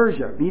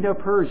 Persia,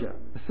 Medo-Persia,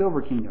 the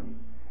silver kingdom.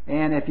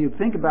 And if you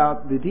think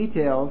about the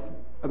details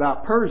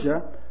about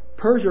Persia,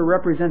 Persia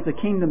represents a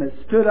kingdom that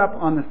stood up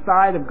on the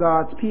side of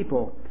God's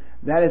people.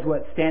 That is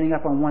what standing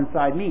up on one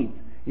side means.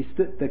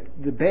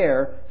 The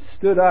bear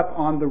stood up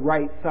on the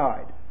right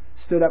side,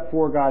 stood up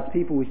for God's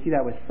people. We see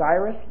that with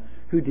Cyrus,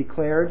 who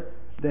declared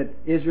that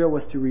Israel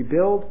was to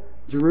rebuild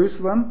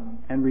Jerusalem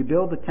and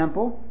rebuild the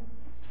temple.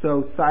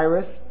 So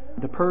Cyrus,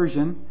 the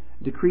Persian,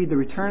 decreed the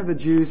return of the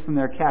Jews from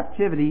their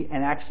captivity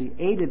and actually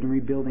aided in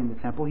rebuilding the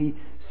temple. He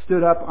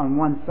stood up on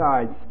one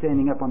side,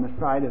 standing up on the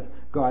side of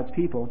God's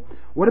people.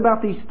 What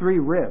about these 3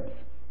 ribs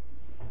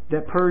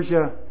that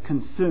Persia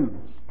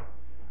consumes?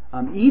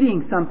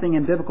 Eating something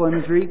in biblical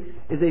imagery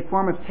is a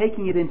form of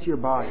taking it into your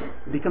body.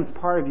 It becomes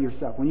part of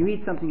yourself. When you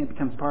eat something, it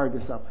becomes part of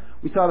yourself.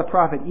 We saw the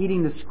prophet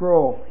eating the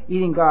scroll,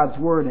 eating God's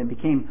word, and it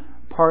became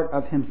part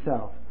of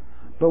himself.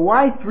 But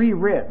why 3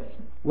 ribs?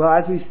 Well,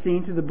 as we've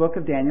seen through the book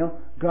of Daniel,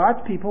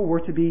 God's people were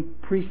to be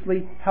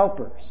priestly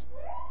helpers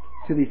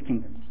to these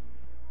kingdoms.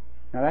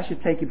 Now that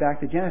should take you back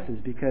to Genesis,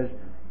 because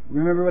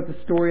remember what the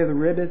story of the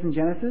rib is in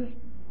Genesis?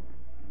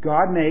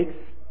 God makes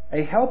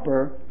a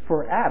helper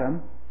for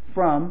Adam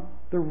from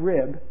the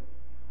rib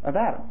of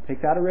Adam.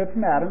 Takes out a rib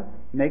from Adam,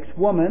 makes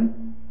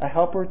woman a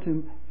helper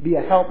to be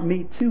a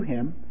helpmeet to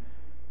him,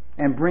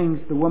 and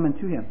brings the woman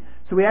to him.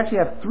 So we actually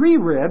have 3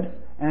 ribs,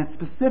 and in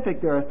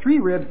specific there are 3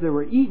 ribs that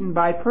were eaten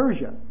by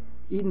Persia,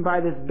 eaten by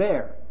this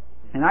bear.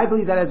 And I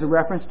believe that is a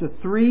reference to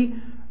 3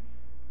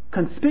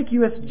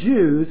 conspicuous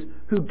Jews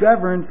who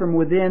governed from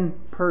within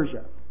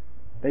Persia.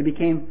 They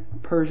became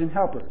Persian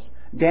helpers.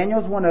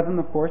 Daniel's one of them,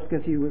 of course,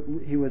 because he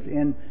was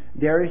in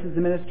Darius'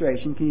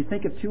 administration. Can you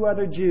think of 2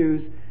 other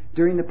Jews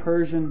during the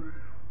Persian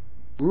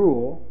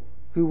rule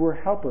who were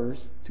helpers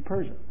to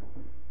Persia?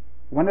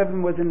 One of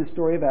them was in the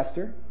story of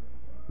Esther.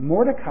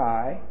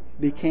 Mordecai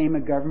became a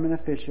government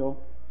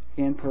official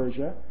in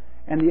Persia.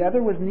 And the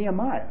other was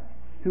Nehemiah,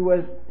 who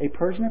was a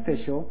Persian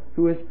official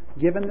who was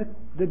given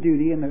the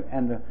duty and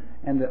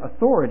the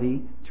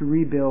authority to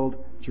rebuild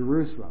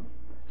Jerusalem.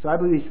 So I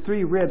believe these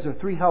 3 ribs or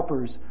 3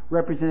 helpers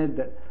represented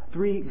the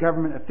 3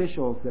 government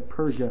officials that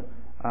Persia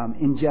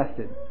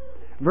ingested.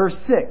 Verse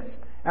 6,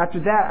 "After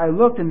that I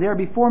looked, and there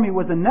before me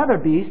was another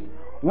beast,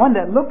 one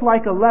that looked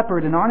like a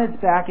leopard, and on its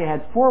back it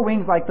had 4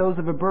 wings like those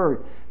of a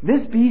bird.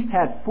 This beast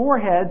had 4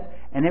 heads,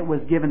 and it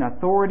was given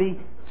authority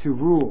to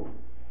rule."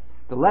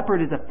 The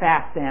leopard is a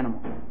fast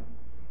animal.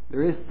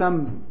 There is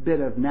some bit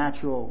of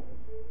natural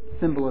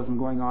symbolism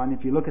going on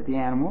if you look at the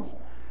animals.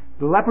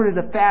 The leopard is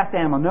a fast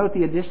animal. Note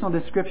the additional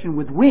description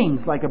with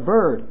wings like a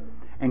bird.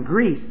 And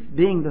Greece,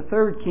 being the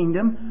 3rd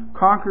kingdom,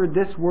 conquered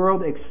this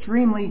world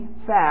extremely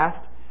fast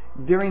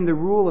during the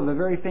rule of a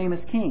very famous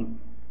king.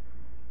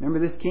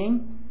 Remember this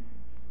king?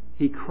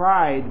 He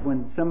cried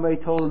when somebody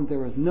told him there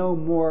was no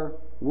more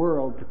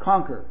world to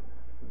conquer.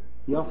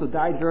 He also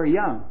died very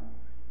young.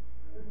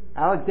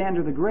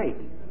 Alexander the Great.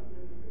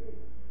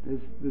 The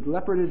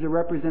leopard is a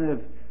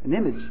representative, an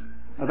image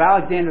of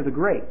Alexander the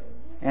Great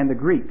and the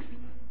Greeks.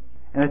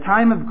 And the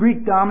time of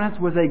Greek dominance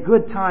was a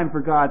good time for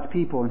God's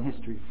people in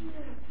history.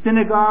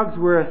 Synagogues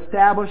were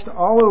established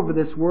all over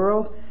this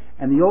world,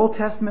 and the Old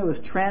Testament was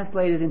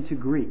translated into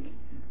Greek.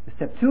 The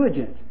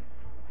Septuagint,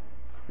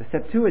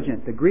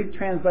 the Greek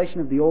translation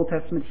of the Old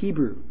Testament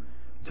Hebrew,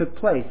 took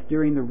place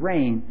during the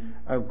reign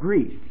of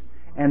Greece.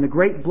 And the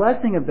great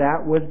blessing of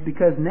that was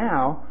because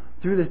now,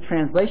 through the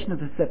translation of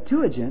the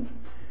Septuagint,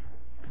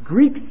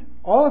 Greeks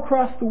all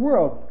across the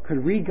world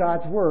could read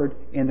God's Word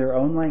in their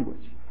own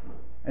language.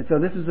 And so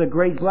this is a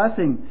great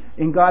blessing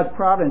in God's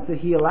providence that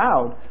He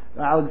allowed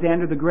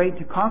Alexander the Great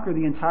to conquer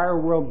the entire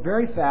world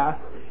very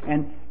fast,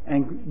 and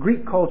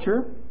Greek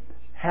culture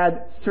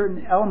had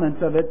certain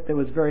elements of it that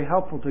was very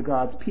helpful to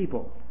God's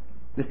people.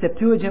 The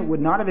Septuagint would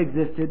not have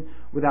existed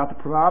without the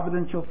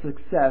providential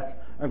success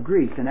of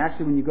Greece. And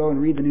actually, when you go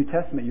and read the New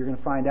Testament, you're going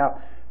to find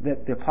out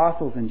that the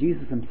apostles and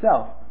Jesus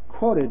Himself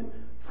quoted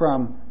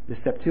from the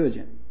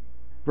Septuagint.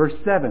 Verse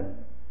 7.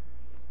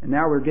 And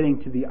now we're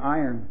getting to the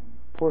iron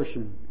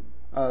portion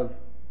of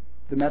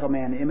the metal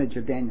man image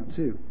of Daniel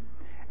 2.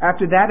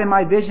 After that, in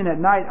my vision at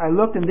night, I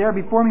looked, and there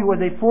before me was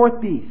a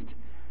fourth beast,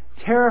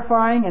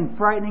 terrifying and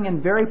frightening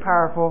and very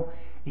powerful.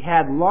 He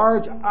had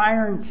large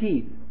iron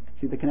teeth.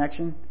 See the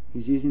connection?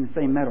 He's using the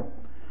same metal.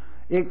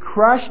 It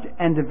crushed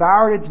and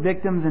devoured its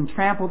victims and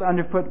trampled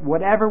underfoot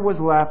whatever was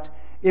left.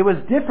 It was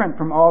different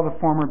from all the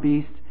former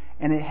beasts,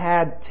 and it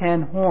had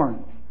 10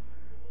 horns.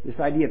 This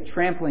idea of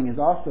trampling is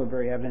also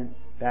very evident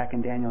back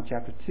in Daniel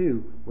chapter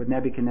 2 with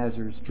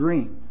Nebuchadnezzar's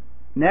dream.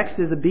 Next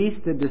is a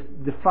beast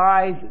that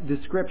defies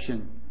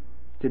description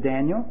to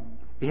Daniel.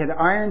 It had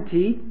iron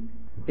teeth.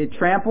 It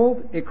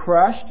trampled. It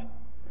crushed.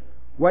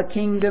 What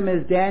kingdom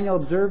is Daniel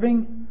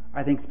observing?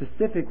 I think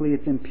specifically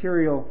it's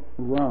imperial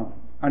Rome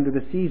under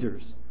the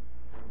Caesars.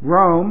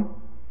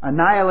 Rome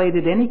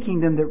annihilated any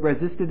kingdom that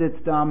resisted its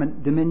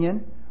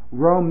dominion.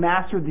 Rome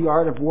mastered the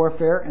art of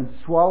warfare and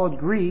swallowed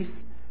Greece,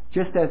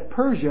 just as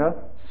Persia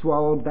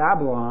swallowed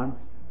Babylon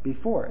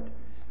before it.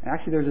 And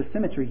actually, there's a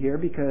symmetry here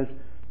because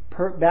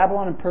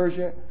Babylon and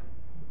Persia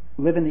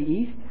live in the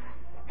east,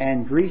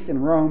 and Greece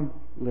and Rome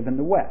live in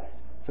the west.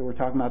 So we're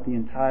talking about the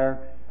entire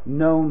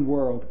known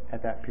world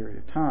at that period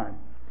of time.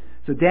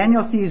 So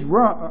Daniel sees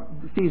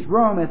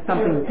Rome as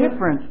something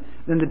different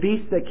than the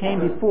beast that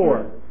came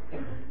before.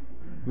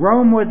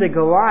 Rome was a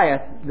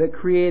Goliath that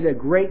created a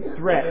great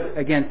threat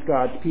against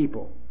God's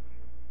people.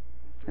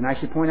 And I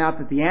should point out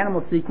that the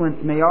animal sequence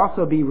may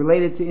also be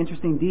related to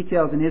interesting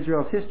details in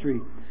Israel's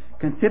history.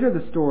 Consider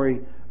the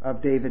story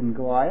of David and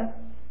Goliath.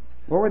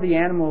 What were the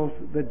animals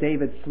that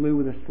David slew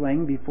with a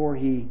sling before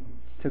he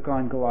took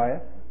on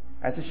Goliath?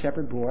 As a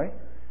shepherd boy,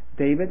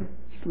 David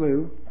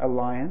slew a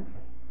lion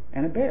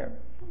and a bear.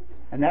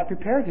 And that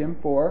prepared him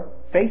for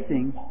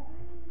facing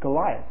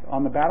Goliath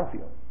on the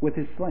battlefield with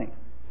his sling.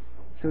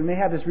 So we may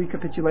have this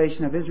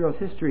recapitulation of Israel's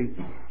history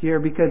here,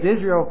 because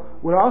Israel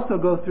would also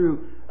go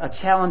through a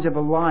challenge of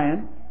a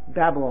lion,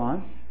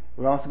 Babylon,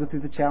 would also go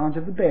through the challenge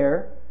of the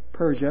bear,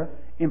 Persia,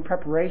 in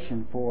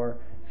preparation for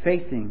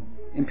facing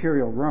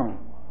imperial Rome.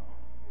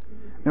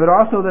 Note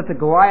also that the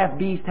Goliath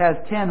beast has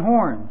 10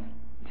 horns.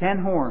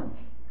 10 horns.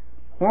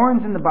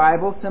 Horns in the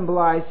Bible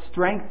symbolize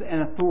strength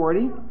and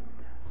authority.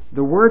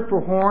 The word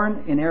for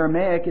horn in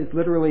Aramaic is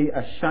literally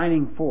a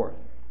shining forth.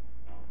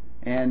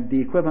 And the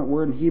equivalent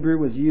word in Hebrew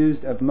was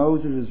used of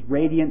Moses'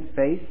 radiant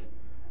face.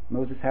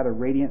 Moses had a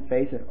radiant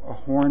face, a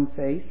horn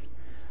face.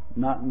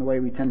 Not in the way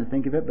we tend to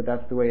think of it, but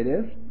that's the way it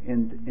is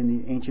in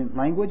the ancient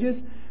languages.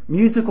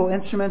 Musical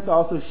instruments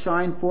also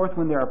shine forth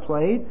when they are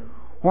played.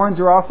 Horns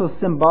are also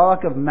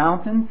symbolic of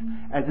mountains,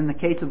 as in the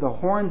case of the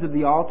horns of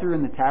the altar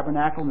in the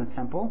tabernacle and the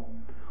temple.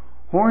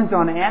 Horns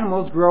on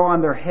animals grow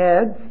on their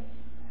heads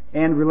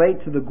and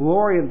relate to the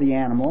glory of the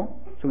animal.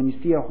 So when you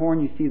see a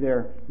horn, you see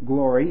their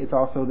glory. It's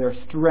also their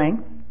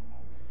strength.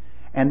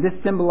 And this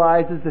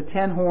symbolizes the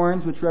 10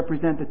 horns, which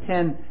represent the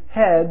 10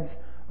 heads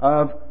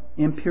of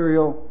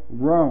imperial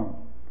Rome.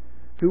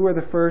 Who were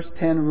the first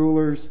 10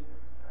 rulers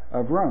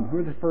of Rome? Who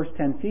were the first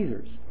 10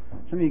 Caesars?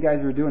 Some of you guys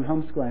were doing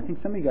homeschooling. I think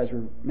some of you guys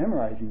were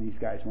memorizing these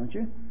guys, weren't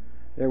you?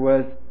 There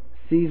was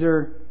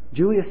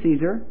Julius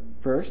Caesar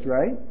first,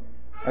 right?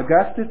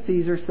 Augustus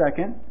Caesar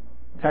second.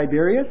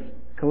 Tiberius,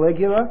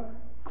 Caligula,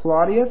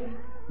 Claudius,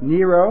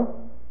 Nero,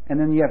 and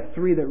then you have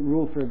 3 that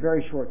ruled for a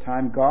very short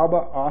time: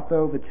 Galba,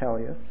 Otho,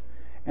 Vitellius.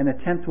 And the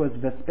 10th was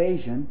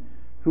Vespasian,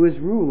 who is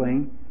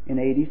ruling in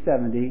AD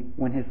 70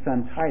 when his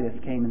son Titus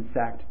came and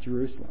sacked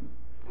Jerusalem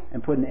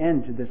and put an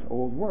end to this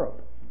old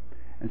world.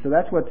 And so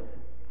that's what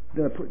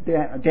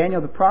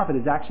Daniel the prophet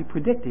is actually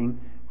predicting: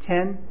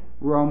 10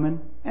 Roman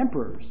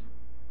emperors,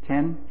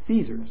 10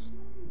 Caesars.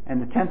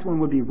 And the 10th one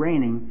would be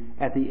reigning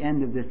at the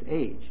end of this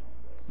age.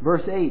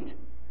 Verse 8.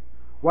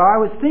 While I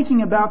was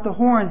thinking about the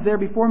horns, there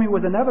before me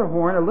was another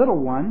horn, a little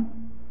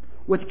one,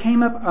 which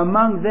came up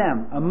among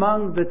them,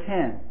 among the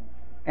 10.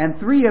 And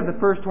 3 of the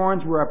first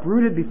horns were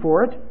uprooted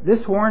before it.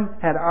 This horn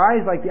had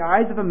eyes like the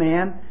eyes of a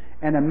man,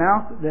 and a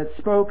mouth that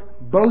spoke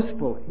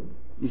boastfully.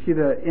 You see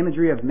the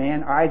imagery of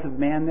man, eyes of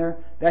man there?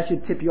 That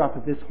should tip you off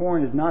that this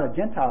horn is not a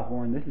Gentile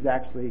horn. This is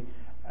actually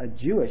a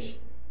Jewish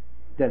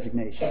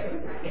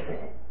designation.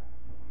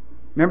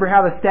 Remember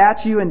how the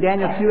statue in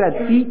Daniel 2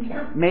 had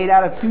feet made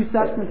out of 2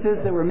 substances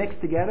that were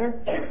mixed together?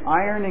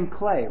 Iron and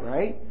clay,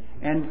 right?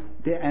 And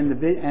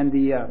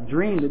the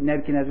dream that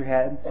Nebuchadnezzar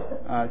had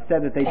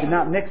said that they did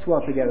not mix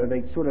well together.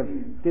 They sort of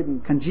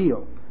didn't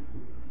congeal.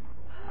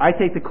 I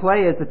take the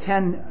clay as the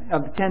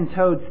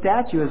 10-toed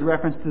statue as a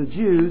reference to the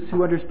Jews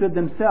who understood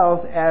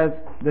themselves as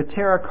the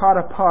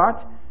terracotta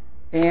pot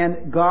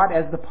and God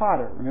as the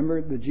potter.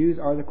 Remember, the Jews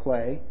are the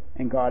clay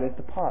and God is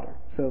the potter.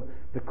 So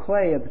the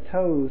clay of the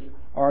toes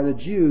are the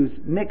Jews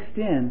mixed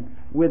in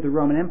with the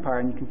Roman Empire,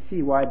 and you can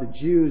see why the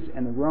Jews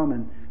and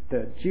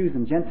the Jews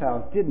and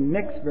Gentiles didn't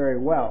mix very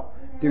well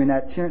during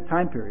that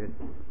time period.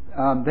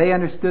 They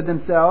understood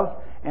themselves,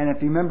 and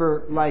if you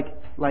remember,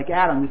 like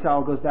Adam, this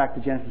all goes back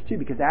to Genesis 2,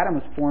 because Adam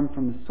was formed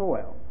from the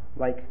soil,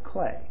 like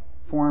clay,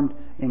 formed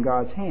in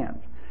God's hands.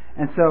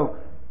 And so,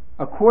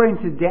 according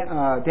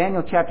to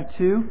Daniel chapter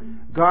 2,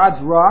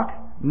 God's rock,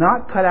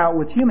 not cut out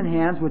with human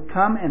hands, would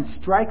come and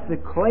strike the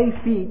clay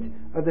feet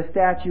of the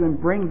statue and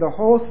bring the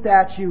whole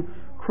statue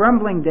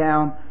crumbling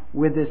down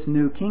with this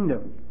new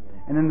kingdom.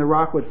 And then the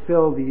rock would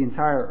fill the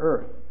entire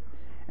earth.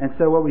 And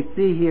so what we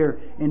see here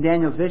in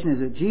Daniel's vision is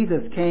that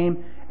Jesus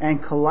came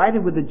and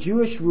collided with the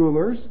Jewish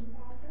rulers,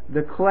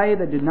 the clay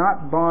that did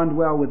not bond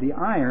well with the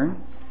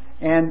iron,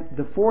 and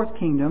the fourth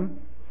kingdom.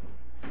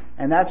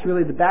 And that's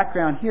really the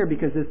background here,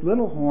 because this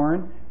little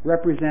horn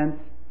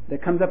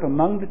that comes up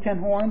among the 10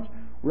 horns,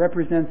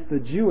 represents the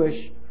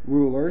Jewish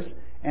rulers,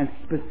 and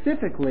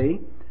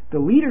specifically the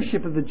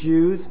leadership of the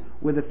Jews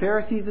with the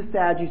Pharisees, the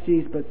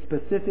Sadducees, but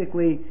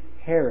specifically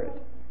Herod,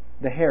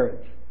 the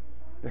Herods,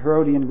 the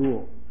Herodian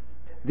rule.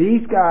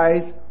 These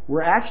guys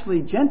were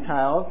actually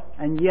Gentiles,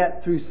 and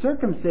yet through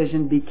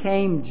circumcision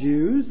became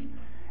Jews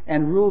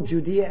and ruled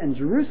Judea and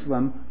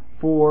Jerusalem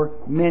for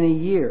many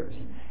years.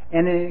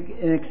 And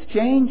in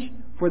exchange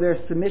for their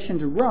submission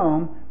to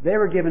Rome, they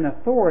were given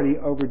authority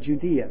over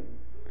Judea.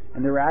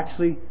 And there were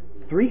actually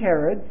 3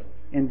 Herods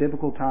in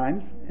biblical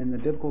times, in the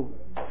biblical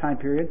time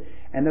period,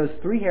 and those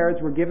 3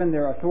 Herods were given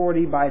their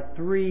authority by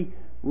 3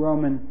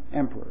 Roman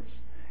emperors.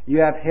 You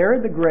have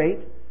Herod the Great,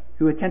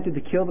 who attempted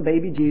to kill the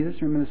baby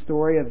Jesus. Remember the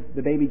story of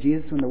the baby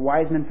Jesus when the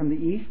wise men from the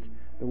east,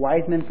 the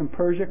wise men from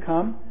Persia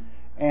come,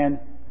 and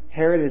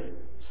Herod is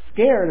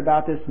scared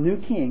about this new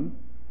king,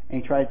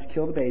 and he tries to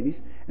kill the babies.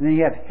 And then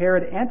you have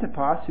Herod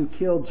Antipas, who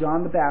killed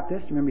John the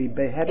Baptist. Remember, he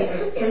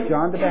beheaded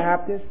John the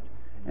Baptist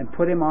and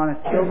put him on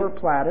a silver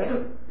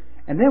platter.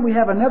 And then we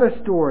have another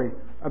story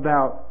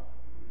about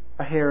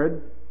a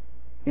Herod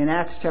in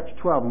Acts chapter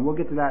 12, and we'll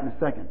get to that in a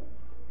second.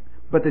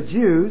 But the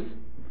Jews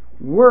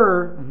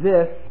were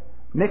this,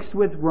 mixed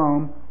with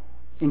Rome,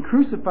 in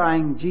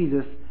crucifying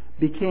Jesus,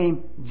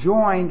 became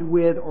joined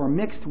with or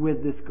mixed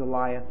with this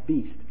Goliath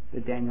beast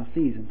that Daniel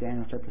sees in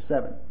Daniel chapter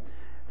 7.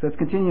 So let's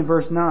continue in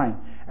verse 9.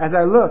 As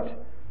I looked,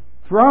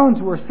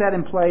 thrones were set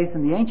in place,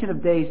 and the Ancient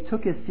of Days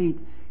took his seat.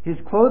 His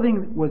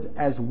clothing was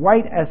as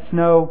white as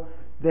snow.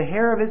 The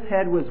hair of his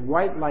head was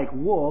white like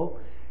wool.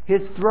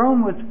 His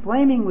throne was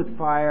flaming with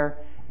fire,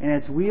 and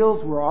its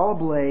wheels were all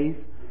ablaze.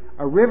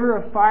 A river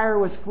of fire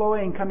was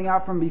flowing, coming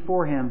out from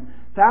before him.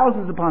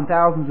 Thousands upon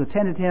thousands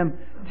attended him.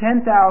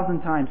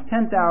 10,000 times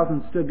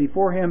 10,000 stood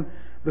before him.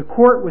 The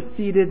court was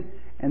seated,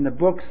 and the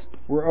books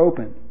were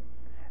opened.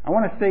 I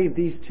want to save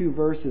these 2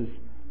 verses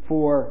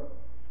for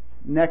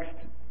next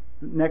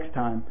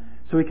time,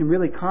 so we can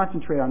really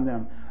concentrate on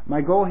them.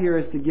 My goal here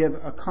is to give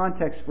a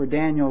context for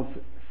Daniel's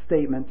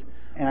statement,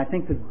 and I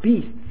think the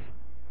beasts,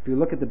 if you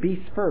look at the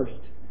beasts first,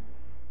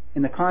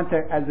 in the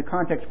context as the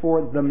context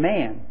for the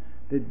man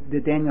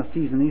that Daniel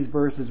sees in these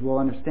verses, we'll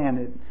understand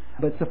it.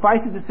 But suffice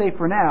it to say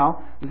for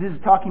now, this is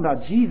talking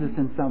about Jesus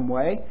in some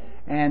way,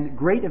 and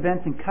great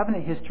events in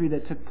covenant history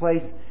that took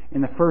place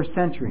in the first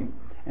century.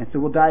 And so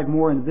we'll dive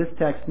more into this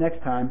text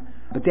next time.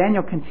 But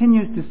Daniel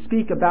continues to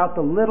speak about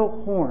the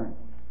little horn.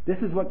 This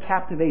is what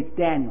captivates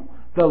Daniel.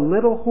 The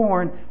little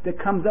horn that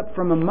comes up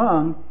from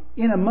among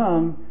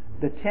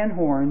the 10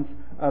 horns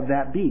of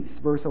that beast.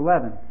 Verse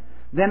 11.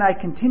 Then I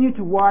continued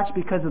to watch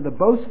because of the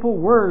boastful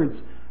words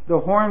the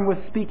horn was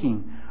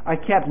speaking. I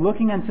kept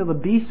looking until the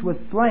beast was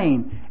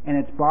slain and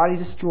its body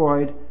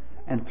destroyed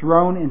and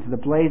thrown into the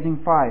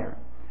blazing fire.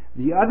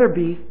 The other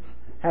beasts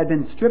had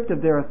been stripped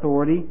of their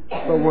authority,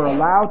 but were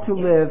allowed to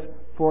live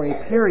for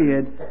a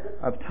period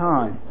of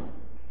time.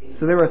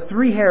 So there were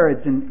 3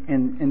 Herods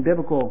in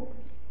biblical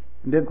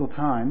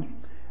times.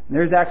 And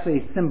there's actually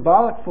a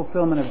symbolic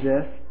fulfillment of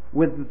this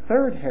with the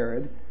 3rd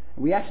Herod.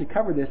 We actually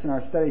covered this in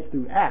our studies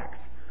through Acts.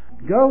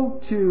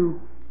 Go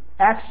to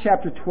Acts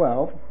chapter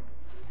 12,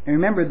 and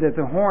remember that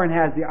the horn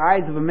has the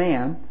eyes of a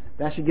man.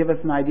 That should give us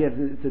an idea.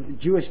 It's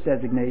a Jewish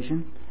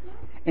designation.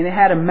 And it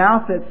had a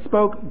mouth that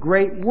spoke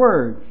great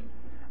words.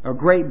 a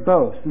great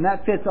boast. And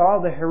that fits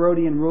all the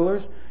Herodian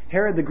rulers.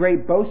 Herod the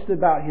Great boasted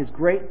about his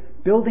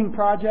great building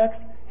projects,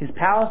 his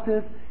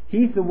palaces.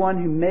 He's the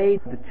one who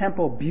made the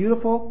temple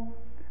beautiful.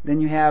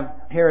 Then you have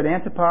Herod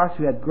Antipas,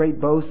 who had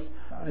great boasts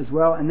as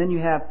well. And then you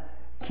have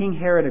King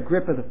Herod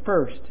Agrippa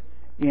I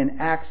in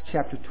Acts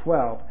chapter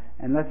 12.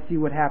 And let's see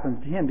what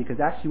happens to him, because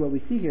actually what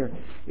we see here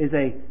is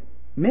a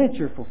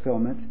miniature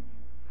fulfillment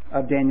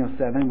of Daniel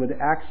 7 with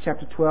Acts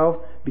chapter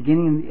 12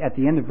 beginning at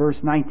the end of verse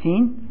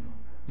 19.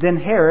 Then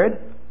Herod,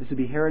 this would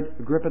be Herod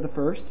Agrippa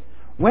I,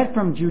 went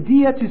from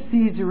Judea to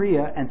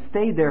Caesarea and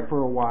stayed there for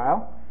a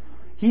while.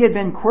 He had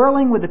been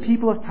quarreling with the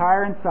people of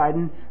Tyre and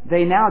Sidon.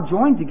 They now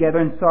joined together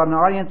and sought an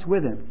audience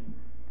with him.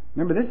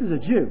 Remember, this is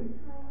a Jew.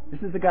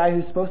 This is the guy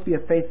who's supposed to be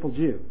a faithful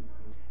Jew.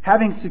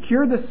 Having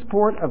secured the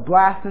support of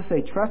Blastus,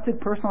 a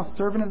trusted personal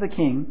servant of the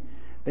king,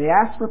 they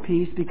asked for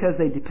peace because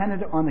they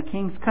depended on the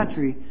king's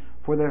country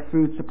for their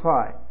food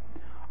supply.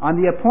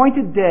 On the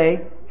appointed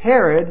day,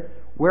 Herod,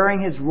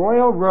 wearing his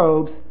royal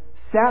robes,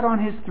 sat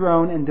on his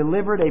throne and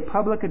delivered a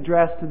public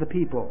address to the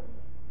people.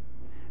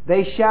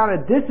 They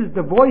shouted, "This is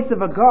the voice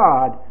of a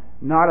God,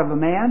 not of a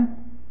man."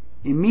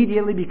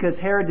 Immediately, because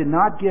Herod did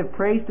not give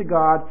praise to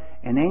God,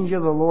 an angel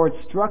of the Lord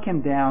struck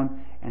him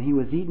down, and he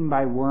was eaten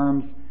by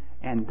worms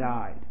and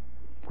died.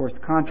 Of course, the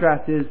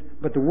contrast is,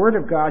 but the word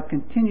of God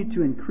continued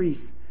to increase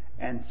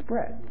and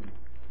spread.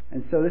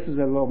 And so this is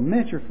a little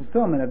miniature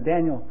fulfillment of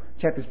Daniel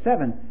chapter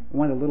 7,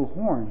 one of the little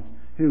horns,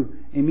 who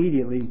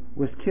immediately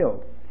was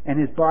killed. And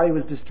his body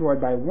was destroyed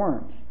by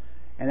worms.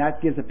 And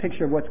that gives a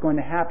picture of what's going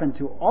to happen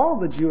to all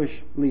the Jewish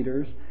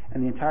leaders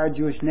and the entire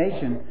Jewish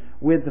nation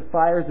with the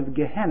fires of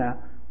Gehenna,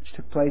 which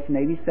took place in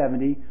AD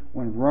 70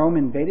 when Rome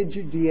invaded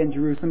Judea and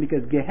Jerusalem,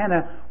 because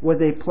Gehenna was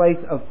a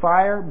place of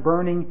fire,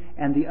 burning,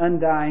 and the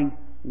undying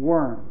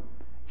worm.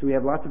 So we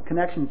have lots of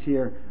connections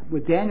here,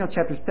 with Daniel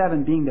chapter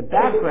 7 being the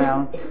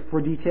background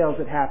for details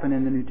that happen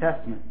in the New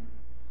Testament.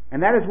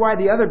 And that is why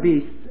the other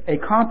beasts, a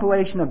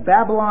compilation of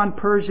Babylon,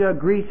 Persia,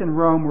 Greece, and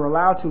Rome, were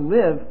allowed to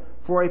live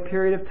for a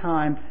period of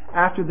time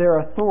after their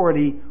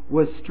authority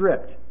was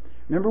stripped.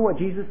 Remember what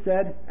Jesus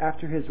said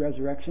after his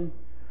resurrection?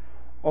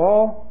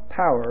 All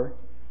power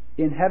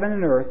in heaven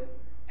and earth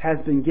has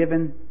been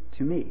given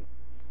to me.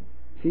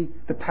 See,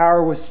 the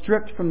power was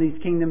stripped from these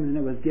kingdoms and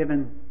it was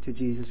given to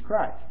Jesus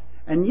Christ.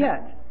 And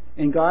yet,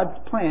 in God's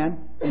plan,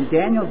 in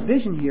Daniel's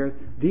vision here,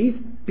 these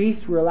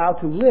beasts were allowed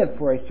to live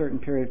for a certain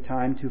period of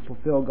time to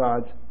fulfill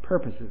God's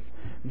purposes.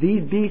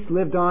 These beasts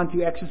lived on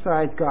to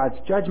exercise God's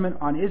judgment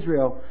on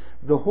Israel,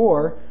 the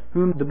whore,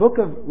 whom the book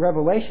of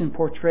Revelation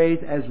portrays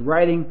as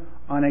riding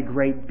on a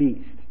great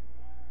beast.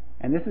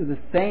 And this is the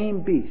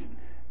same beast.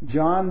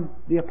 John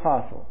the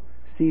Apostle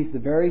sees the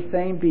very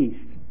same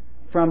beast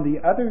from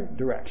the other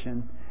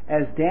direction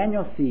as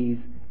Daniel sees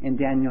in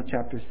Daniel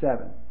chapter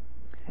 7.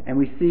 And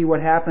we see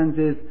what happens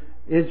is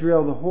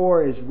Israel, the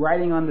whore, is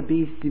riding on the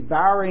beast,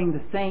 devouring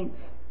the saints.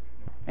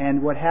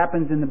 And what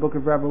happens in the book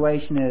of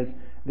Revelation is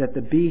that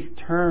the beast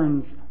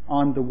turns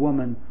on the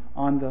woman,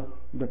 on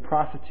the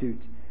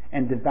prostitute,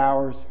 and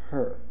devours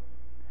her.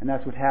 And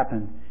that's what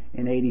happened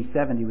in AD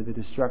 70 with the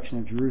destruction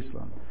of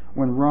Jerusalem,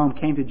 when Rome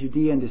came to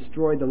Judea and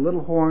destroyed the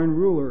little horn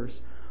rulers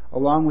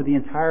along with the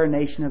entire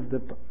nation of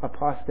the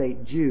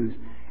apostate Jews,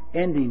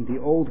 ending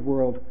the old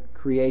world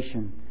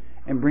creation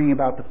and bringing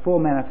about the full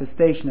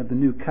manifestation of the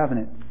new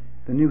covenant,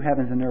 the new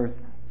heavens and earth,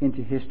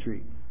 into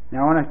history.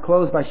 Now I want to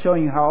close by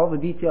showing you how all the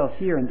details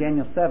here in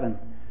Daniel 7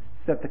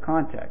 set the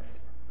context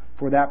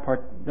for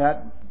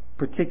that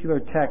particular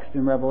text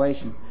in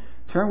Revelation.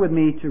 Turn with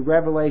me to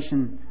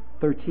Revelation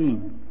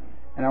 13.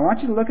 And I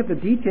want you to look at the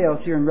details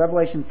here in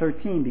Revelation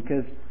 13,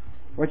 because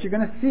what you're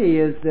going to see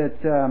is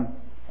that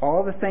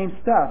all the same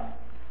stuff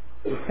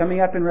is coming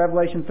up in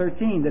Revelation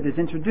 13 that is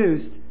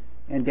introduced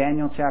in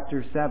Daniel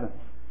chapter 7.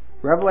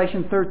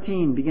 Revelation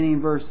 13, beginning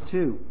in verse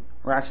 2,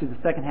 or actually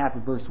the second half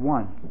of verse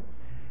 1.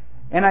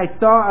 And I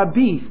saw a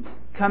beast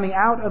coming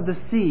out of the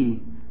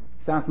sea.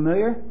 Sound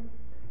familiar?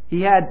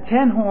 He had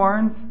 10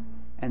 horns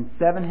and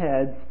 7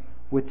 heads,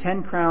 with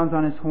 10 crowns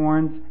on his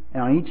horns,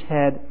 and on each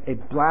head a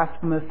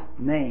blasphemous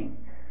name.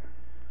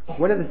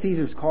 What do the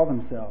Caesars call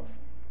themselves?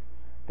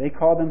 They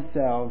call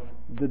themselves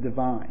the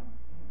divine.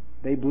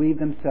 They believe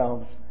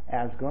themselves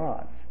as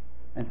gods.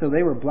 And so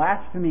they were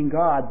blaspheming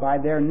God by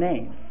their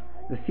names,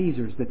 the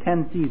Caesars, the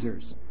 10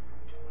 Caesars.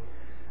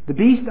 The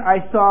beast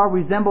I saw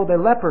resembled a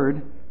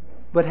leopard,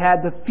 but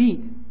had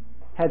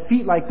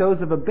feet like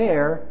those of a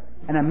bear,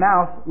 and a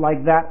mouth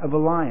like that of a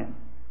lion.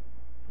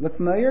 Look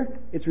familiar?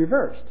 It's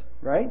reversed,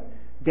 right?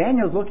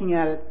 Daniel's looking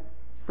at it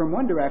from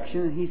one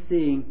direction, and he's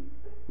seeing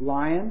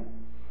lion,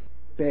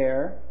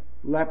 bear,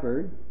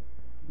 leopard.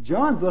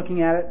 John's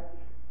looking at it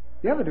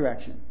the other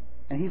direction,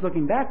 and he's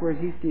looking backwards.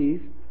 He sees,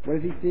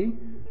 what does he see?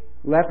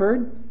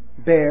 Leopard,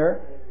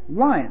 bear,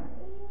 lion.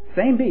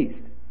 Same beast.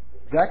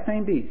 Exact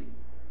same beast.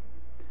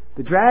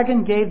 The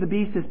dragon gave the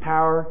beast his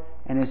power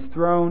and his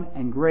throne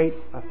and great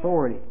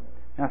authority.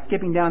 Now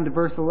skipping down to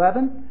verse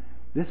 11,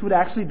 this would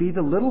actually be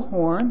the little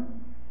horn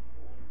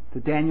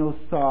that Daniel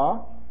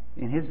saw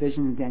in his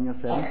vision in Daniel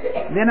 7.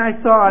 Then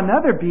I saw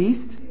another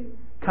beast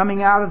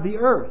coming out of the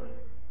earth.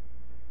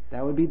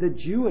 That would be the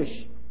Jewish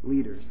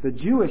leaders, the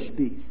Jewish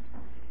beast.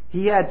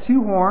 He had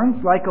 2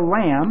 horns like a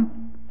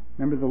lamb.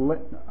 Remember,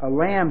 a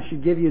lamb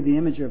should give you the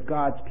image of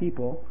God's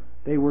people.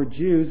 They were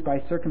Jews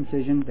by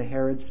circumcision, the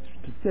Herods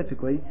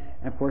specifically.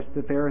 And of course,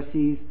 the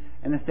Pharisees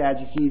and the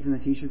Sadducees and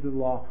the teachers of the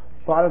law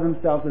thought of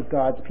themselves as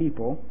God's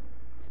people.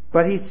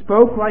 But he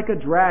spoke like a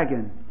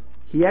dragon.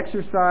 He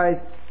exercised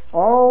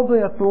all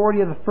the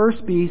authority of the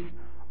first beast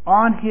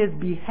on his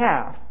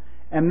behalf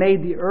and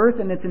made the earth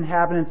and its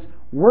inhabitants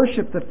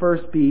worship the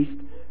first beast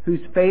whose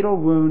fatal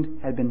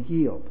wound had been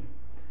healed.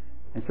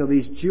 And so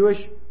these Jewish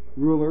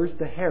rulers,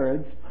 the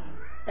Herods,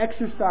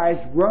 exercised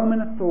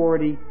Roman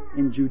authority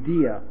in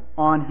Judea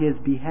on his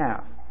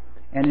behalf.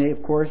 And they,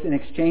 of course, in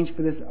exchange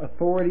for this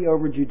authority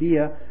over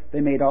Judea,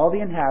 they made all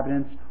the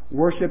inhabitants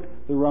worship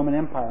the Roman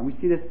Empire. And we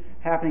see this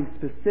happening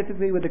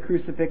specifically with the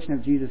crucifixion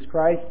of Jesus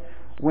Christ,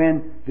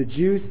 when the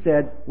Jews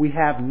said, "We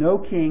have no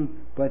king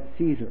but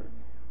Caesar."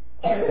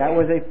 That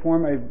was a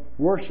form of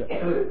worship.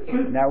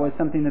 And that was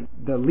something that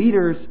the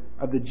leaders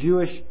of the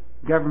Jewish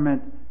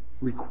government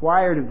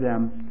required of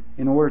them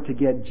in order to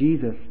get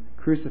Jesus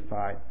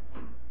crucified.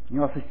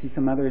 You also see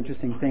some other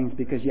interesting things,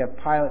 because you have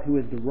Pilate, who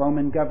is the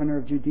Roman governor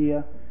of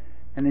Judea,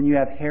 and then you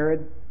have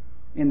Herod.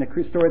 In the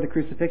story of the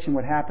crucifixion,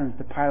 what happens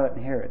to Pilate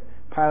and Herod?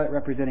 Pilate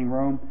representing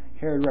Rome,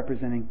 Herod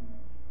representing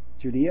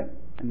Judea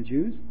and the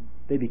Jews.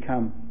 They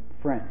become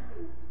friends.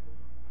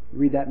 You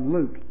read that in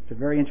Luke. It's a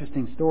very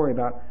interesting story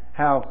about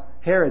how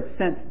Herod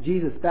sent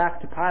Jesus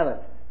back to Pilate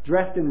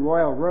dressed in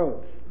royal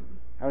robes.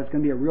 That was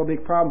going to be a real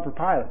big problem for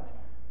Pilate.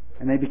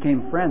 And they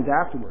became friends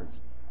afterwards.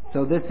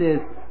 So this is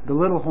the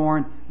little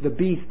horn, the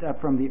beast up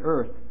from the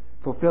earth,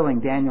 fulfilling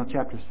Daniel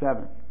chapter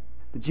 7.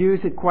 The Jews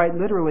had quite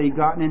literally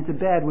gotten into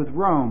bed with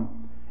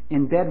Rome,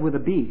 in bed with a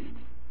beast,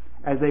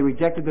 as they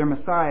rejected their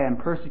Messiah and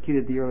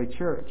persecuted the early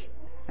church.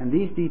 And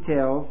these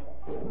details,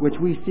 which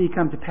we see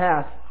come to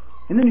pass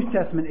in the New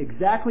Testament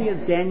exactly as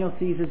Daniel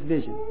sees his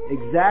vision,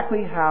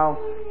 exactly how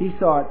he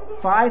saw it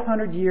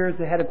 500 years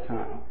ahead of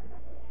time,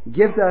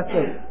 gives us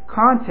a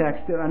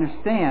context to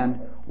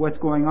understand what's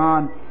going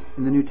on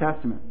in the New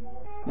Testament.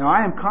 Now,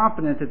 I am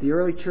confident that the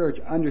early church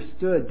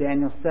understood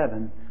Daniel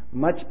 7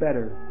 much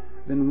better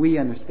than we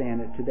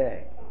understand it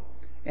today.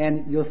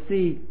 And we'll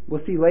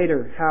see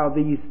later how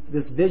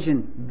this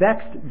vision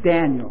vexed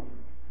Daniel,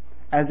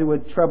 as it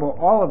would trouble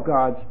all of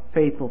God's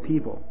faithful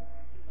people.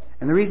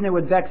 And the reason it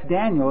would vex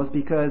Daniel is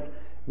because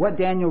what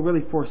Daniel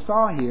really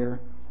foresaw here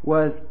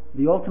was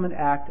the ultimate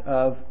act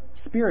of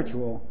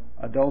spiritual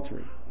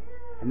adultery.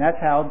 And that's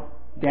how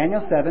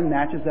Daniel 7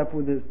 matches up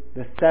with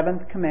the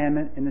 7th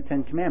commandment in the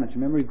 10 Commandments.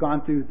 Remember, we've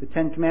gone through the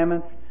 10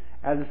 Commandments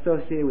as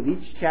associated with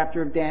each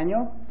chapter of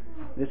Daniel.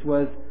 This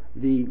was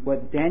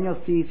what Daniel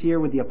sees here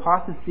with the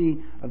apostasy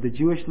of the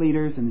Jewish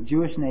leaders and the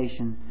Jewish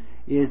nation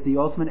is the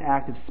ultimate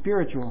act of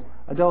spiritual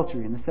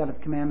adultery. And the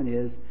 7th commandment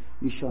is,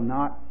 you shall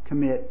not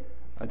commit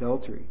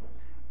adultery.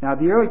 Now,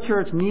 the early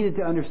church needed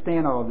to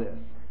understand all of this.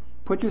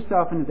 Put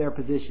yourself into their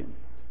position.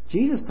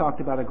 Jesus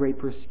talked about a great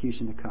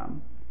persecution to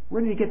come.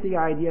 Where did he get the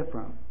idea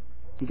from?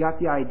 He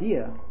got the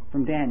idea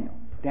from Daniel.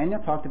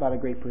 Daniel talked about a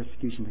great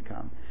persecution to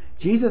come.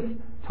 Jesus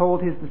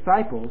told his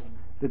disciples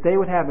that they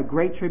would have a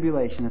great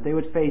tribulation, that they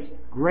would face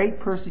great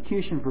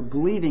persecution for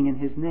believing in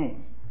his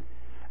name.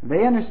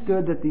 They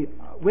understood that the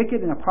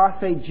wicked and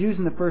apostate Jews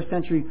in the first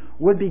century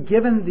would be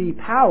given the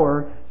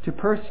power to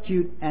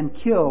persecute and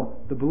kill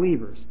the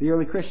believers, the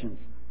early Christians.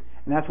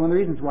 And that's one of the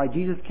reasons why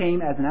Jesus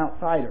came as an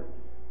outsider.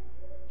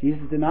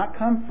 Jesus did not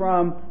come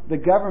from the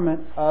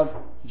government of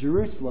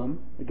Jerusalem,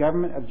 the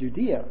government of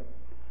Judea,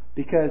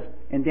 because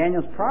in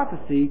Daniel's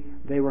prophecy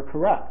they were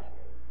corrupt.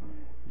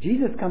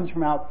 Jesus comes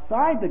from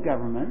outside the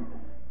government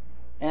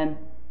and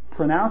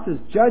pronounces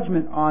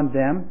judgment on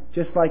them,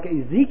 just like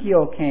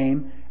Ezekiel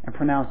came and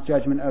pronounced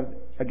judgment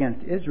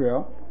against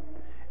Israel.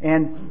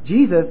 And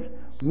Jesus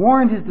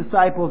warned his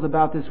disciples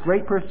about this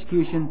great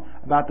persecution,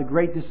 about the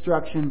great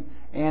destruction,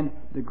 and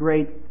the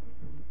great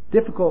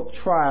difficult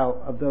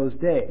trial of those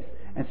days.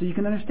 And so you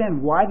can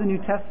understand why the New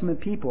Testament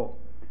people,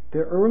 the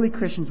early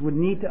Christians, would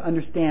need to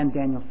understand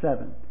Daniel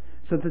 7,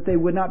 so that they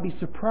would not be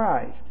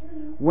surprised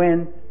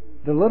when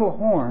the little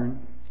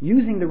horn,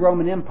 using the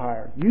Roman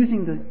Empire,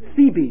 using the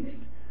sea beast,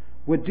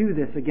 would do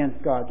this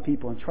against God's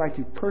people and try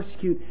to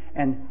persecute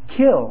and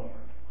kill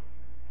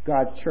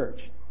God's church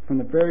from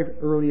the very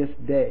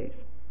earliest days.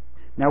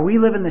 Now, we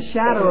live in the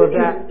shadow of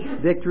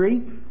that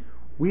victory.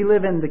 We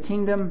live in the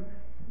kingdom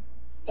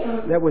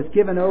that was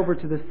given over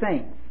to the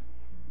saints,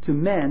 to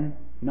men,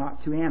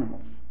 not to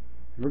animals.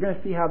 We're going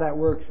to see how that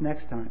works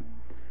next time.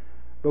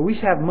 But we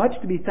should have much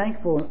to be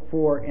thankful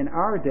for in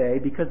our day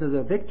because of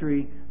the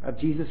victory of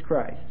Jesus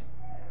Christ.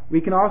 We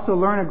can also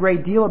learn a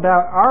great deal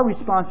about our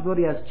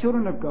responsibility as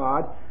children of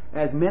God,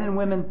 as men and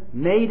women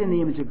made in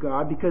the image of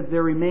God, because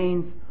there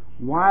remains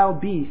wild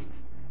beasts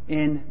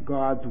in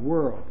God's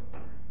world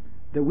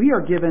that we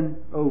are given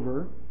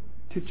over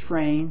to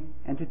train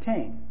and to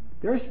tame.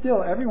 There are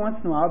still, every once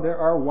in a while, there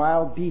are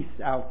wild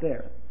beasts out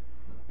there.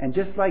 And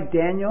just like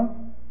Daniel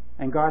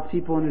And God's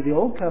people under the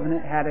Old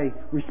Covenant had a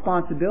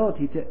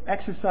responsibility to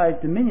exercise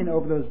dominion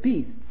over those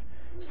beasts.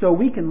 So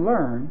we can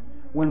learn,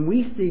 when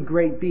we see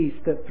great beasts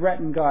that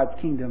threaten God's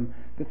kingdom,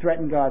 that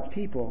threaten God's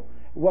people,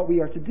 what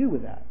we are to do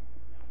with that.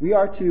 We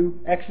are to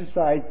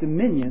exercise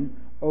dominion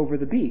over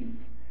the beasts.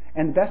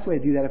 And the best way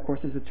to do that, of course,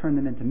 is to turn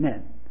them into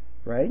men.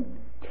 Right?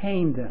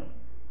 Tame them.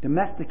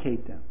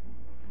 Domesticate them.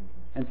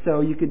 And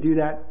so you could do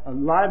that a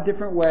lot of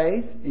different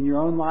ways in your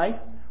own life.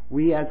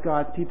 We as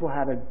God's people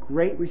have a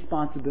great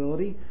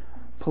responsibility.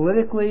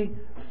 Politically,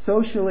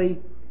 socially,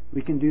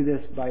 we can do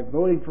this by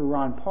voting for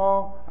Ron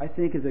Paul, I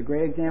think is a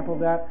great example of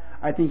that.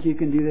 I think you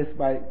can do this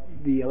by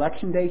the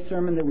Election Day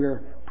sermon that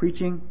we're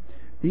preaching.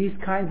 These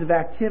kinds of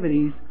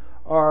activities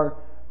are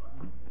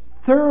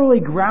thoroughly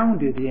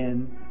grounded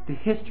in the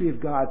history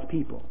of God's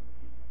people.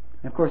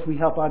 And of course, we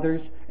help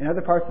others in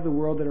other parts of the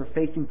world that are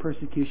facing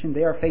persecution.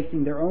 They are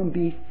facing their own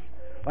beasts,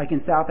 like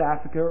in South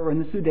Africa or in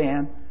the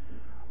Sudan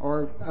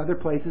or other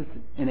places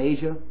in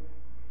Asia,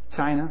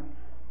 China.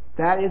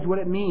 That is what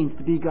it means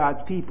to be God's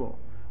people.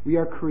 We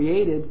are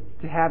created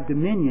to have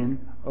dominion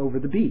over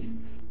the beasts.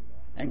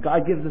 And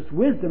God gives us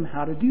wisdom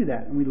how to do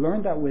that. And we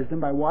learned that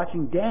wisdom by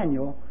watching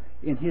Daniel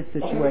in his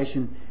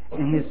situation,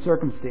 in his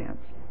circumstance.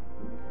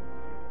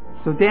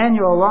 So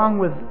Daniel, along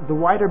with the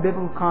wider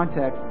biblical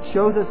context,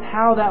 shows us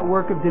how that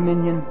work of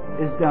dominion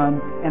is done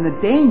and the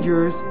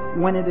dangers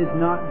when it is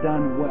not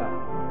done well.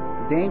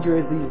 The danger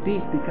is these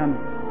beasts become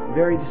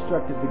very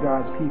destructive to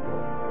God's people.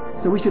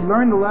 So we should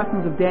learn the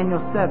lessons of Daniel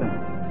 7.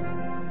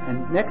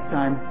 And next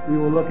time we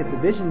will look at the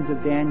visions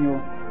of Daniel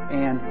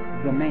and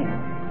the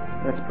man.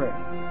 Let's pray.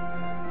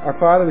 Our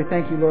Father, we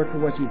thank you, Lord, for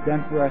what you've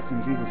done for us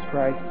in Jesus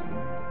Christ.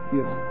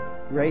 You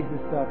have raised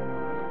us up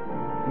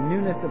in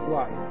newness of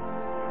life.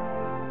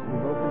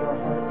 You've opened our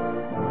hearts.